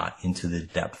ever got into the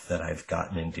depth that I've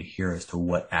gotten into here as to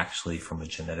what actually from a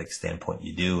genetic standpoint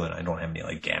you do. And I don't have any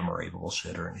like gamma ray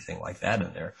bullshit or anything like that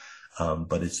in there.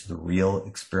 But it's the real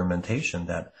experimentation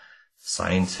that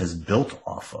science has built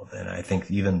off of. And I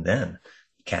think even then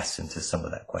casts into some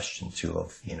of that question too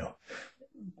of,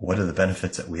 what are the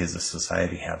benefits that we as a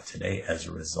society have today as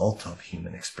a result of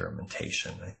human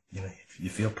experimentation? You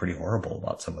feel pretty horrible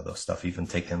about some of those stuff, even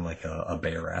taking like a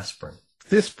Bayer aspirin.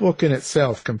 This book in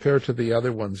itself, compared to the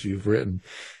other ones you've written,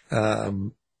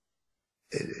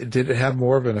 did it have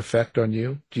more of an effect on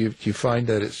you? Do you find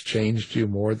that it's changed you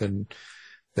more than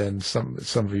some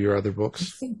of your other books?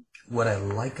 I think what I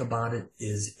like about it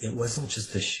is it wasn't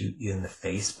just a shoot you in the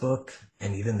face book.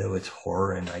 And even though it's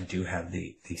horror and I do have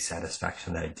the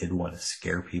satisfaction that I did want to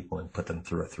scare people and put them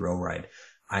through a thrill ride,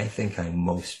 I think I'm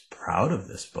most proud of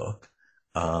this book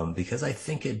because I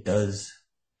think it does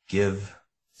give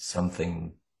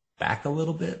something back a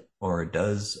little bit, or it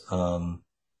does,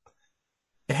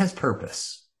 it has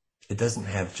purpose. It doesn't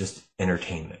have just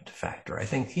entertainment factor. I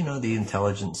think, the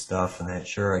intelligence stuff and that,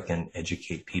 sure, I can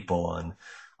educate people on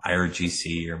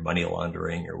IRGC or money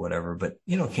laundering or whatever, but,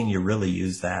 can you really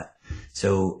use that?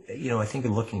 So, I think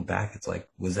in looking back, it's like,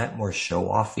 was that more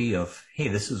show-offy of, hey,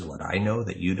 this is what I know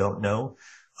that you don't know?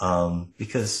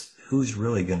 Because who's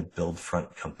really going to build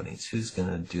front companies? Who's going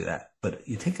to do that? But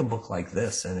you take a book like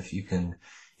this, and if you can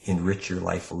enrich your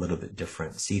life a little bit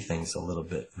different, see things a little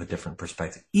bit of a different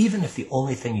perspective, even if the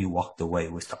only thing you walked away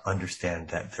was to understand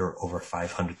that there are over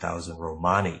 500,000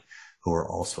 Romani who were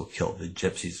also killed. The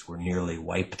Gypsies were nearly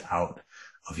wiped out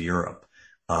of Europe.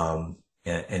 We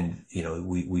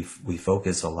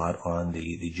focus a lot on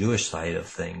the Jewish side of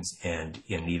things and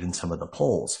even some of the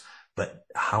Poles. But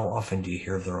how often do you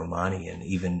hear of the Romani and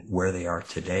even where they are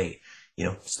today?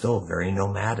 Still very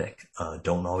nomadic,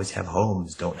 don't always have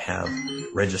homes, don't have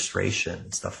registration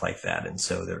and stuff like that. And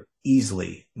so they're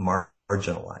easily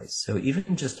marginalized. So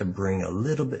even just to bring a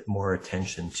little bit more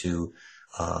attention to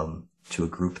a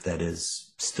group that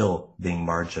is still being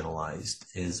marginalized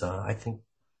is, I think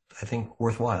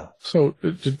worthwhile. So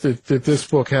did this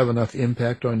book have enough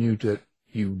impact on you that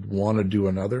you want to do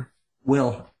another?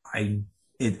 Well, I'm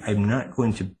not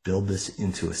going to build this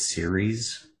into a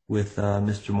series with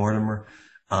Mr. Mortimer,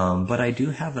 but I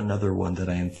do have another one that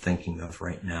I am thinking of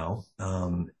right now.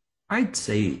 I'd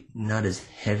say not as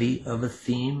heavy of a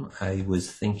theme. I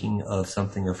was thinking of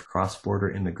something of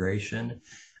cross-border immigration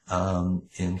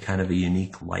in kind of a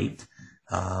unique light.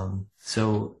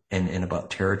 And about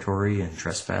territory and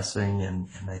trespassing, and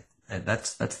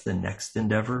that's the next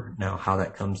endeavor. Now, how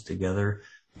that comes together,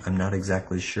 I'm not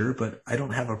exactly sure, but I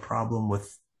don't have a problem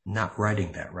with not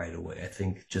writing that right away. I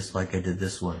think just like I did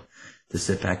this one, to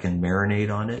sit back and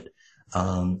marinate on it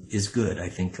is good. I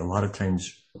think a lot of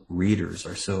times writers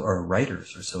are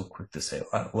so quick to say,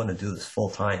 I want to do this full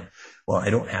time. Well,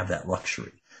 I don't have that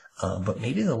luxury. But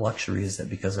maybe the luxury is that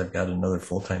because I've got another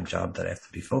full-time job that I have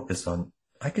to be focused on,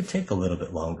 I could take a little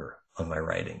bit longer on my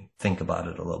writing, think about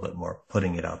it a little bit more,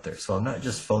 putting it out there. So I'm not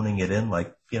just phoning it in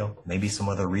like, maybe some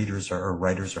other readers or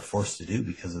writers are forced to do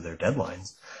because of their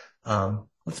deadlines.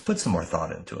 Let's put some more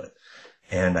thought into it.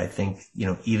 And I think,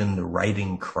 even the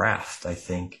writing craft, I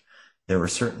think there were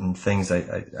certain things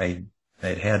I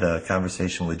had a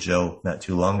conversation with Joe not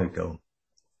too long ago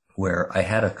where I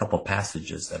had a couple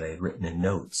passages that I had written in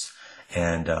notes,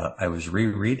 and I was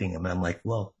rereading them. And I'm like,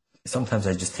 well, sometimes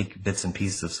I just take bits and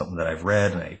pieces of something that I've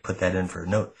read and I put that in for a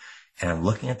note. And I'm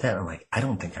looking at that and I'm like, I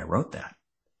don't think I wrote that.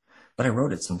 But I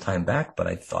wrote it some time back, but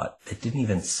I thought it didn't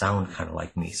even sound kind of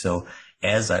like me. So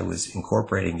as I was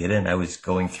incorporating it in, I was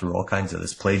going through all kinds of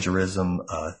this plagiarism,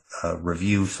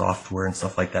 review software and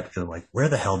stuff like that, because I'm like, where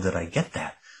the hell did I get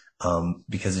that?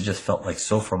 Because it just felt like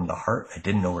so from the heart. I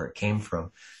didn't know where it came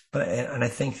from. And I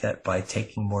think that by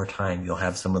taking more time, you'll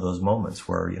have some of those moments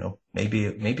where,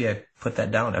 maybe I put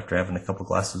that down after having a couple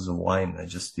glasses of wine. And I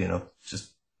just,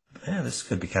 this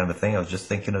could be kind of a thing. I was just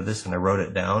thinking of this and I wrote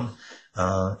it down.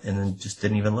 And then just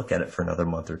didn't even look at it for another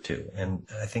month or two. And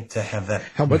I think to have that.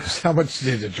 How much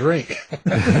did you drink?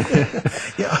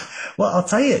 Yeah. Well, I'll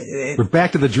tell you. We're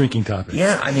back to the drinking topic.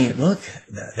 Yeah. I mean, look,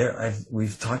 I think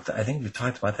we've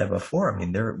talked about that before. I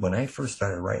mean, when I first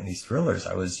started writing these thrillers,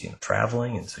 I was,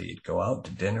 traveling. And so you'd go out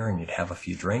to dinner and you'd have a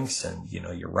few drinks and,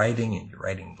 you're writing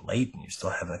late and you're still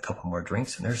having a couple more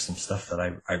drinks. And there's some stuff that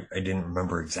I didn't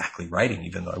remember exactly writing,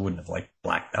 even though I wouldn't have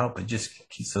blacked out, but just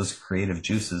keeps those creative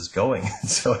juices going.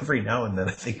 So every now and then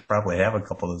I think you probably have a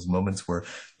couple of those moments where,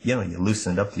 you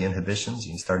loosened up the inhibitions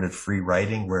and you started free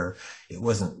writing where it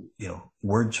wasn't,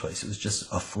 word choice. It was just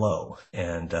a flow.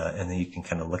 And then you can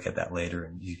kind of look at that later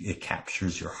and it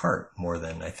captures your heart more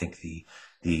than I think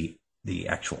the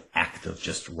actual act of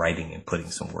just writing and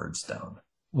putting some words down.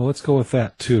 Well, let's go with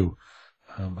that too.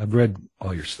 I've read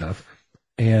all your stuff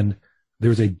and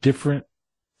there's a different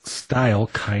style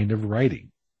kind of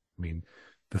writing. I mean,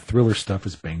 the thriller stuff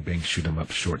is bang, bang, shoot 'em up,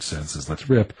 short sentences, let's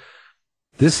rip.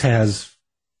 This has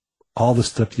all the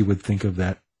stuff you would think of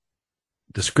that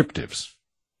descriptives.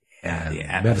 Yeah, the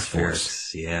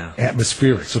atmospherics. Yeah.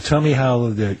 Atmospheric. So tell me how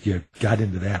you got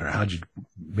into that, or how'd you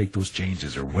make those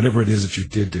changes, or whatever it is that you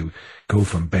did to go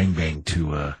from bang, bang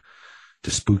to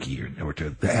spooky or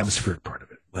to the atmospheric part of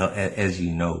it. Well, as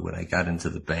you know, when I got into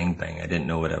the Bang Bang, I didn't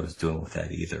know what I was doing with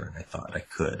that either, and I thought I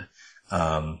could,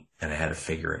 and I had to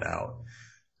figure it out.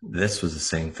 This was the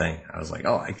same thing. I was like,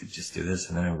 oh, I could just do this,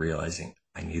 and then I'm realizing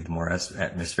I need more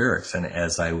atmospherics. And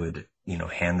as I would,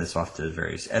 hand this off to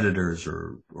various editors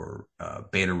or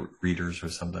beta readers or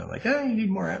something, like, oh, you need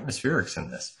more atmospherics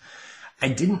in this.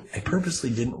 I purposely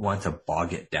didn't want to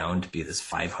bog it down to be this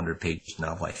 500-page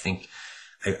novel. I think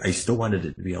I still wanted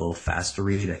it to be a little faster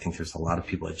read. I think there's a lot of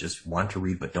people that just want to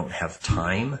read but don't have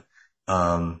time.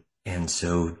 And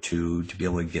so to be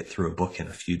able to get through a book in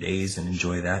a few days and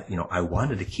enjoy that, I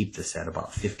wanted to keep this at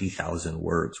about 50,000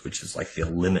 words, which is like the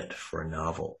limit for a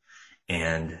novel.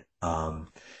 And,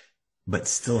 but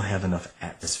still have enough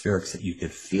atmospherics that you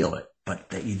could feel it, but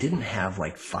that you didn't have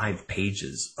like 5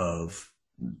 pages of,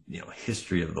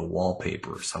 history of the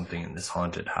wallpaper or something in this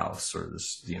haunted house, or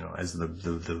this, as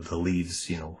the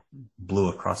leaves, blew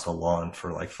across a lawn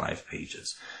for like 5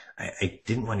 pages. I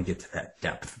didn't want to get to that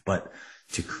depth, but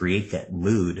to create that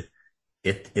mood,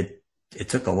 it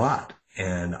took a lot.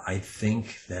 And I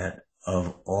think that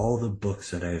of all the books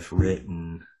that I've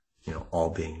written, all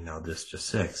being now this just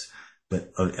 6,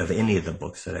 but of any of the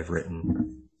books that I've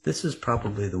written, this is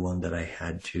probably the one that I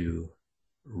had to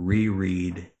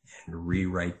reread and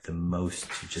rewrite the most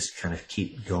to just kind of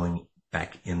keep going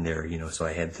back in there, so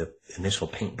I had the initial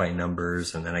paint by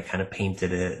numbers, and then I kind of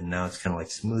painted it, and now it's kind of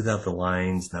like smooth out the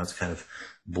lines. Now it's kind of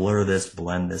blur this,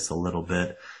 blend this a little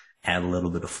bit, add a little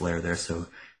bit of flair there. So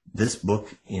this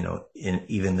book,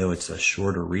 even though it's a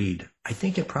shorter read, I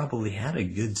think it probably had a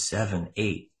good 7,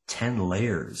 8, 10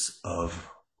 layers of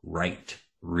write,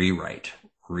 rewrite,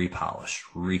 repolish,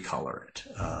 recolor it,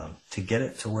 to get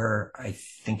it to where I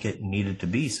think it needed to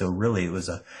be. So really it was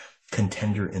a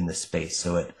contender in the space.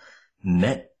 So it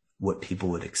met what people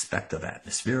would expect of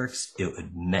atmospherics. It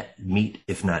would meet,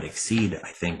 if not exceed,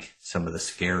 I think, some of the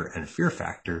scare and fear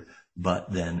factor,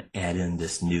 but then add in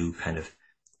this new kind of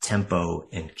tempo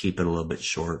and keep it a little bit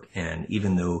short. And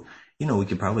even though, we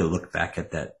could probably look back at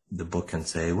the book and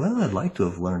say, well, I'd like to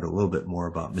have learned a little bit more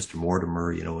about Mr.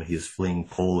 Mortimer, when he was fleeing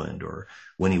Poland, or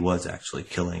when he was actually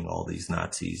killing all these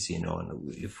Nazis, and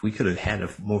if we could have had a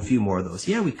few more of those,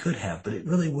 yeah, we could have, but it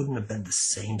really wouldn't have been the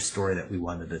same story that we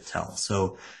wanted to tell.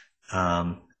 So,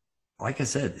 like I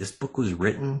said, this book was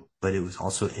written, but it was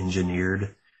also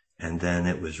engineered, and then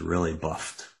it was really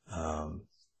buffed,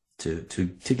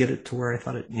 to get it to where I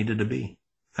thought it needed to be.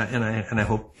 And I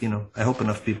hope, I hope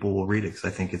enough people will read it, because I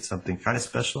think it's something kind of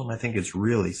special, and I think it's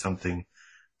really something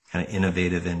kind of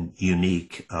innovative and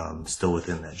unique, still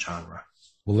within that genre.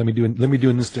 Well, let me do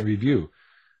an instant review.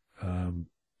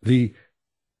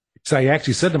 So I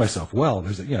actually said to myself, well,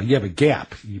 you have a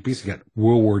gap. You basically got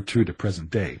World War II to present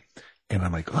day. And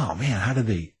I'm like, oh man, how did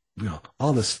they,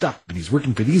 all this stuff, and he's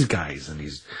working for these guys and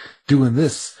he's doing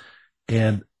this.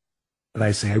 And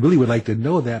I say, I really would like to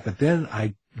know that. But then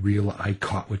I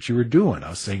caught what you were doing. I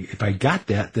was saying, if I got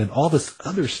that, then all this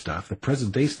other stuff, the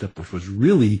present day stuff, which was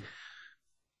really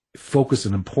focused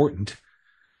and important,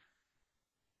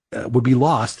 would be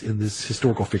lost in this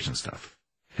historical fiction stuff.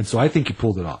 And so I think you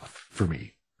pulled it off for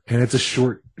me. And it's a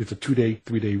 2-day,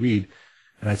 3-day read.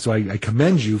 And so I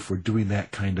commend you for doing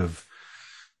that kind of,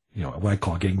 what I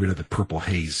call getting rid of the purple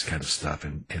haze kind of stuff,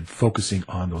 and focusing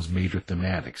on those major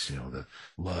thematics, the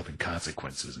love and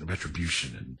consequences and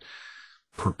retribution and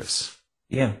purpose.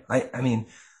 Yeah. I mean,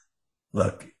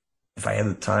 look, if I had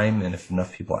the time and if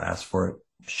enough people ask for it,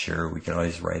 sure, we could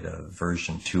always write a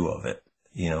version 2 of it,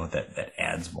 that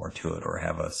adds more to it, or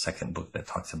have a second book that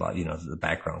talks about, the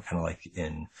background, kind of like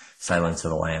in Silence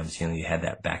of the Lambs, you had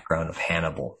that background of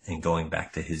Hannibal and going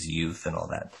back to his youth and all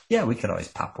that. Yeah, we could always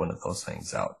pop one of those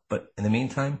things out. But in the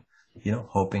meantime,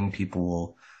 hoping people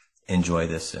will enjoy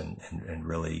this and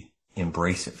really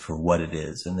embrace it for what it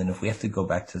is. And then if we have to go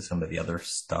back to some of the other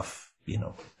stuff,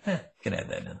 you can add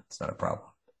that in. It's not a problem.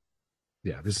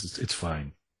 Yeah, it's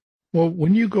fine. Well,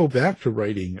 when you go back to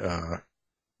writing,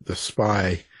 the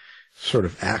spy sort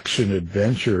of action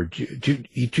adventure, do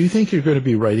you think you're going to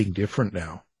be writing different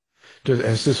now?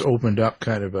 Has this opened up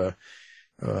kind of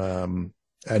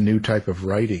a new type of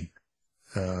writing,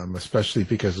 especially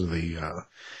because of the,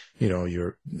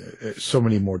 your so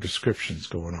many more descriptions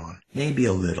going on? Maybe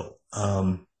a little,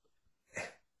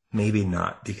 maybe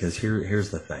not, because here's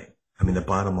the thing. I mean, the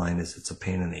bottom line is it's a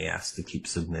pain in the ass to keep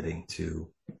submitting to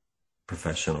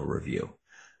professional review.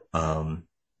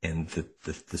 And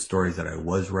the stories that I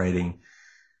was writing,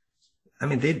 I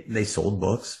mean, they sold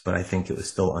books, but I think it was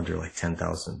still under like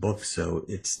 10,000 books. So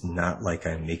it's not like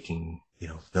I'm making,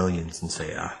 millions and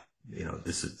say,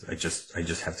 this is, I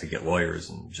just have to get lawyers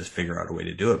and just figure out a way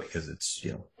to do it, because it's,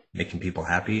 making people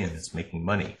happy and it's making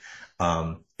money.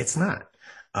 It's not.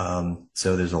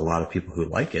 So there's a lot of people who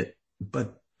like it,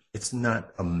 but it's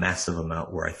not a massive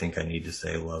amount where I think I need to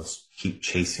say, well, let's keep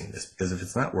chasing this, because if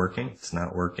it's not working, it's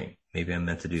not working. Maybe I'm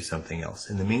meant to do something else.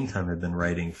 In the meantime, I've been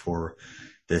writing for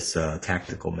this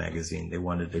tactical magazine. They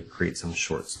wanted to create some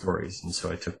short stories. And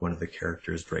so I took one of the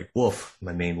characters, Drake Wolf,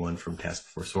 my main one from Task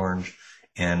Force Orange,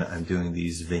 and I'm doing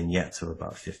these vignettes of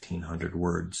about 1,500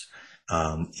 words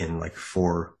in like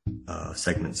 4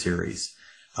 segment series.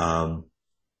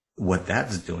 What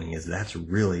that's doing is that's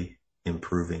really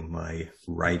improving my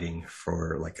writing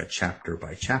for like a chapter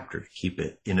by chapter to keep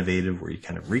it innovative, where you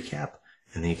kind of recap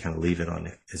and then you kind of leave it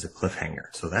on as a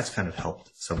cliffhanger. So that's kind of helped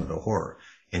some of the horror.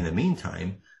 In the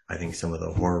meantime, I think some of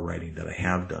the horror writing that I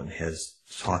have done has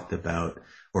talked about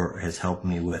or has helped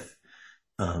me with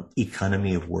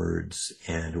economy of words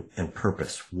and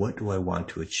purpose. What do I want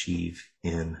to achieve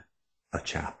in a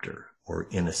chapter or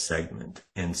in a segment?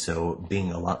 And so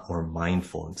being a lot more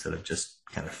mindful instead of just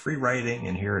kind of free writing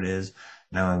and here it is.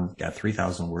 Now I've got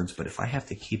 3,000 words, but if I have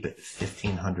to keep it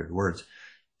 1,500 words,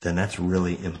 then that's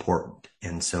really important.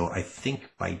 And so I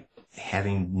think by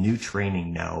having new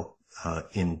training now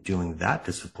in doing that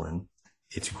discipline,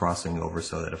 it's crossing over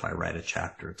so that if I write a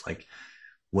chapter, it's like,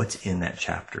 what's in that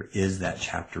chapter? Is that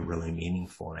chapter really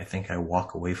meaningful? And I think I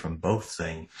walk away from both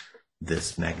saying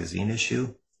this magazine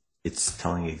issue, it's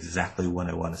telling exactly what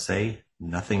I want to say,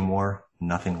 nothing more,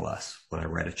 nothing less. When I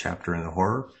write a chapter in the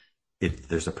horror,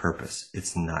 there's a purpose.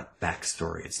 It's not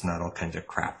backstory. It's not all kinds of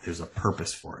crap. There's a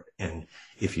purpose for it. And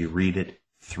if you read it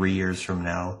 3 years from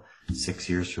now, 6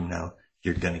 years from now,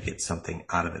 you're going to get something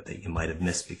out of it that you might have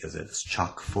missed because it is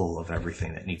chock full of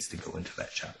everything that needs to go into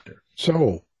that chapter.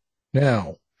 So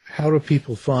now, how do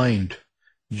people find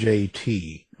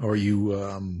JT? Are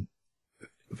you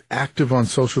active on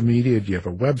social media? Do you have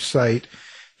a website?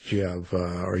 Do you have?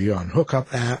 Are you on hookup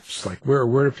apps? Like where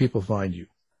do people find you?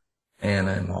 And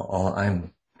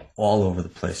I'm all over the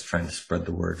place trying to spread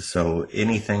the word. So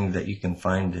anything that you can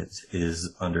find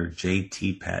is under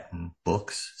JT Patton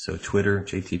Books. So Twitter,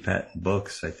 JT Patton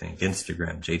Books. I think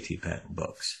Instagram, JT Patton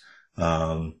Books.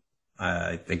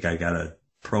 I think I got a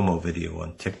promo video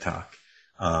on TikTok.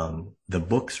 The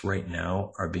books right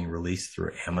now are being released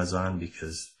through Amazon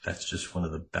because that's just one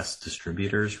of the best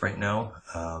distributors right now.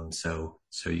 So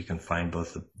you can find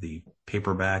both the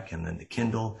paperback and then the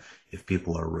Kindle. If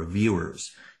people are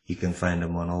reviewers, you can find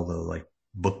them on all the like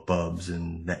BookBubs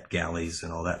and NetGalleys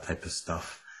and all that type of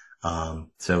stuff.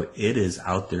 So it is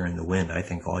out there in the wind. I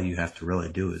think all you have to really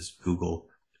do is Google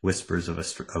Whispers of a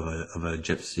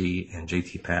Gypsy and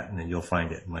JT Patton, and you'll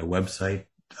find it. My website,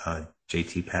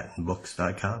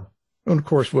 jtpattonbooks.com. And of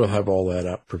course, we'll have all that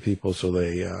up for people so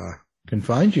they can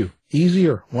find you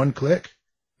easier, one click.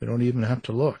 They don't even have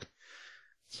to look.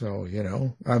 So,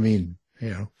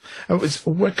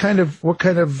 what kind of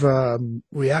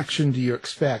reaction do you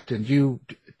expect? And do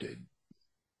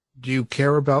you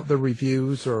care about the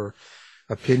reviews or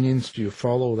opinions? Do you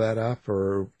follow that up,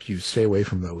 or do you stay away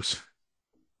from those?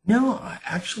 No,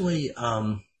 actually,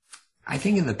 I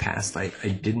think in the past I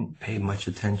didn't pay much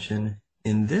attention.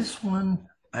 In this one,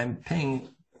 I'm paying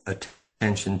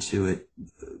attention to it,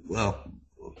 well,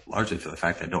 largely for the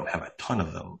fact that I don't have a ton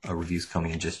of them, reviews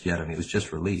coming in just yet. I mean, it was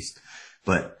just released.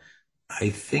 But I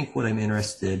think what I'm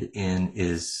interested in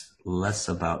is less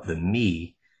about the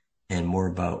me and more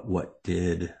about what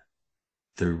did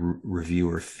the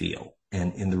reviewer feel.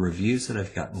 And in the reviews that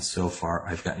I've gotten so far,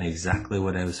 I've gotten exactly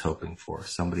what I was hoping for.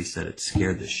 Somebody said it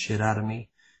scared the shit out of me.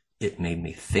 It made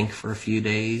me think for a few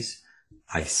days.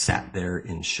 I sat there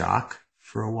in shock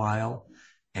for a while,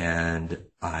 and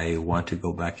I want to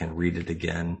go back and read it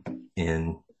again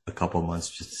in a couple of months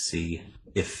just to see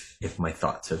if my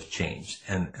thoughts have changed.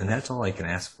 And that's all I can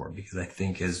ask for, because I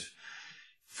think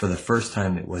for the first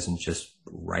time, it wasn't just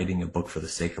writing a book for the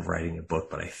sake of writing a book,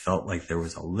 but I felt like there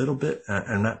was a little bit,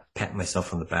 I'm not patting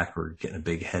myself on the back or getting a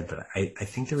big head, but I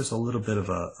think there was a little bit of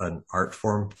an art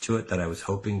form to it that I was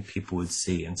hoping people would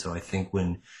see. And so I think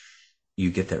when you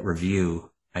get that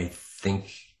review, I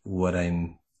think what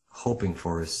I'm hoping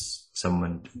for is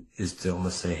someone is to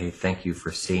almost say, hey, thank you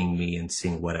for seeing me and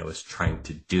seeing what I was trying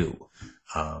to do.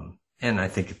 And I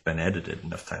think it's been edited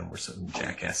enough time where some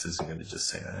jackass isn't going to just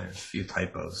say, there's a few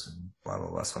typos and blah, blah,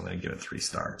 blah, so I'm going to give it 3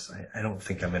 stars. I don't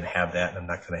think I'm going to have that, and I'm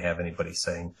not going to have anybody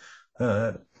saying,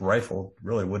 that rifle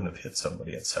really wouldn't have hit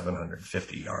somebody at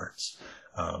 750 yards.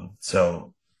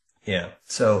 So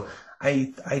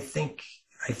I think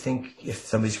if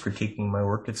somebody's critiquing my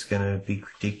work, it's going to be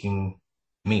critiquing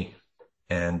me.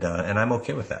 And I'm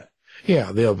okay with that.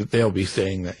 Yeah, they'll be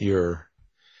saying that you're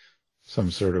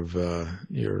some sort of,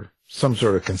 you're some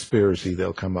sort of conspiracy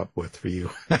they'll come up with for you.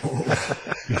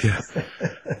 Yeah,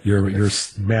 you're a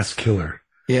mass killer.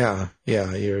 Yeah,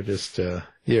 you're just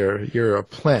you're a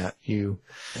plant. You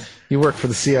work for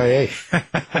the CIA.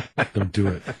 Don't do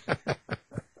it.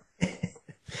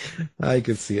 I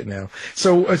can see it now.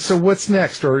 So what's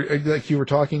next? Or like you were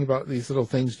talking about these little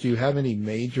things, do you have any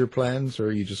major plans, or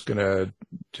are you just gonna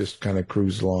kind of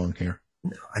cruise along here?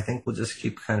 No, I think we'll just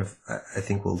keep I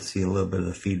think we'll see a little bit of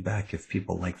the feedback if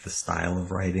people like the style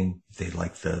of writing, if they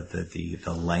like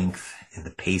the length and the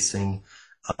pacing.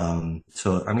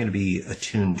 So I'm going to be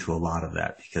attuned to a lot of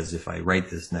that, because if I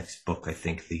write this next book, I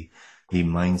think the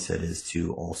mindset is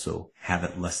to also have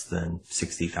it less than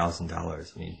 $60,000.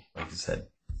 I mean, like I said,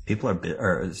 people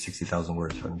are 60,000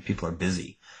 words. People are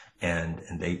busy. And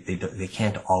they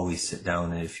can't always sit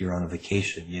down. And if you're on a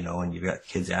vacation, and you've got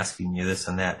kids asking you this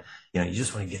and that, you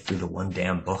just want to get through the one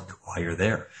damn book while you're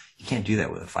there. You can't do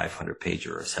that with a 500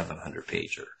 pager or a 700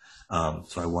 pager.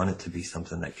 So I want it to be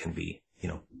something that can be,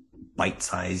 bite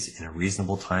size in a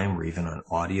reasonable time, or even on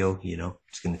audio,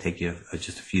 it's going to take you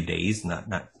just a few days,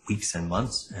 not weeks and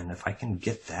months. And if I can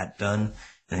get that done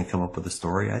and then come up with a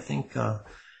story, I think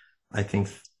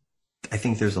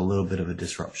there's a little bit of a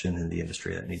disruption in the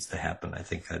industry that needs to happen. I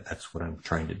think that's what I'm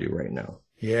trying to do right now.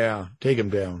 Yeah, take them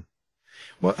down.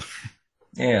 Well,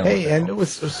 yeah. Hey, and it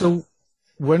was so.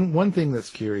 One thing that's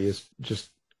curious,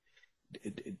 just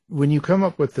when you come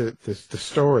up with the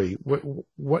story,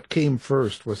 what came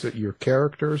first? Was it your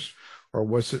characters, or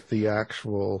was it the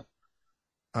actual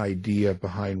idea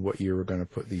behind what you were going to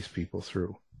put these people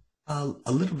through? A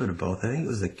little bit of both. I think it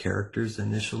was the characters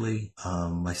initially.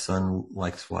 My son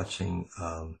likes watching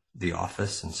The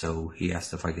Office, and so he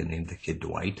asked if I could name the kid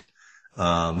Dwight.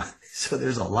 So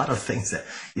there's a lot of things that,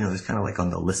 there's kind of like on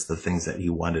the list of things that he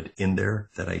wanted in there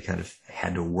that I kind of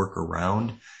had to work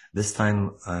around. This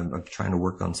time I'm trying to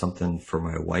work on something for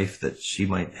my wife that she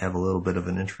might have a little bit of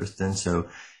an interest in. So,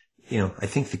 I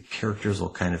think the characters will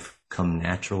kind of come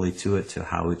naturally to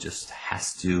how it just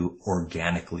has to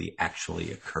organically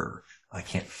actually occur. I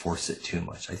can't force it too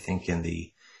much. I think in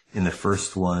the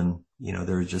first one,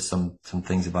 there were just some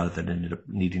things about it that ended up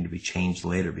needing to be changed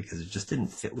later because it just didn't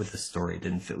fit with the story. It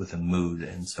didn't fit with the mood.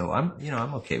 And so I'm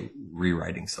okay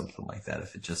rewriting something like that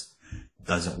if it just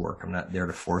doesn't work. I'm not there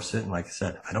to force it. And like I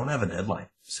said, I don't have a deadline.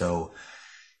 So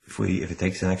if it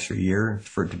takes an extra year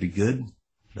for it to be good,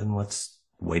 then let's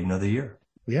wait another year.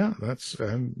 Yeah, that's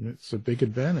it's a big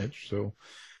advantage. So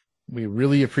we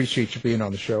really appreciate you being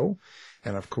on the show.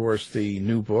 And of course, the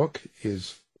new book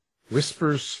is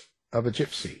Whispers of a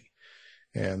Gypsy.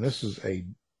 And this is a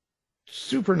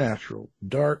supernatural,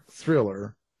 dark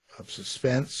thriller of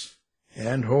suspense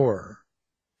and horror.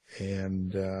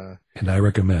 And I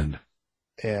recommend.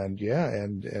 And yeah,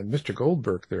 and Mr.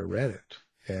 Goldberg there read it,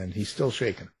 and he's still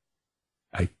shaking.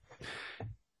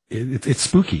 It's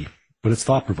spooky, but it's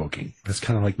thought provoking. That's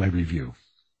kind of like my review.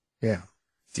 Yeah.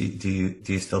 Do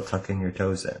you still tuck in your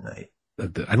toes at night? I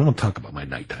don't want to talk about my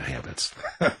nighttime habits.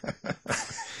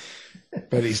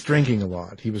 But he's drinking a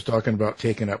lot. He was talking about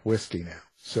taking up whiskey now.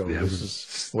 So yeah, this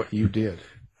is what you did.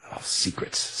 Oh,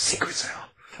 secrets, Al.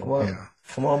 Come on. Yeah.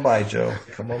 Come on by, Joe.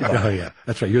 Come on by. Oh, yeah.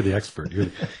 That's right. You're the expert. You're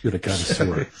the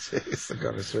connoisseur. He's the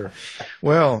connoisseur.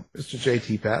 Well, Mr.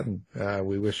 J.T. Patton,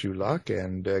 we wish you luck.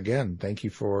 And again, thank you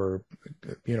for,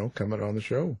 coming on the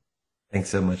show. Thanks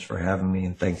so much for having me.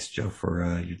 And thanks, Joe,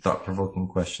 for your thought-provoking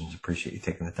questions. Appreciate you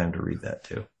taking the time to read that,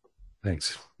 too.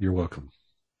 Thanks. You're welcome.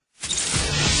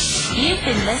 You've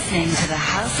been listening to the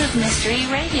House of Mystery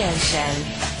radio show.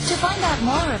 To find out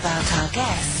more about our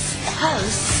guests,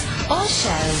 hosts, or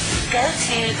show, go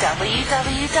to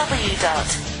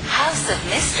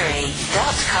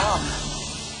www.houseofmystery.com.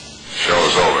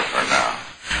 Show's over for now.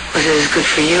 Was it as good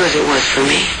for you as it was for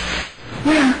me?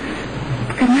 Well,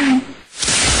 good night.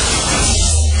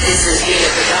 This has been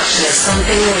a production of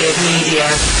Something Weird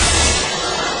Media.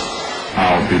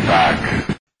 I'll be back.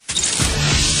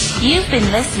 You've been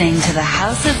listening to the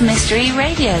House of Mystery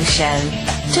radio show.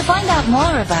 To find out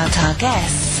more about our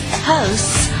guests,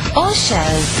 hosts, or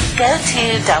show, go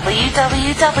to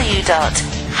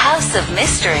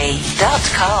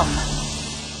www.houseofmystery.com.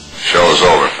 Show's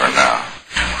over for now.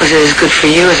 Was it as good for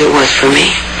you as it was for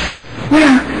me?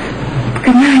 Well,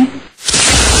 good night.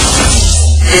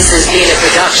 This has been a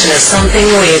production of Something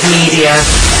Weird Media.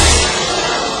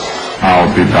 I'll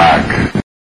be back.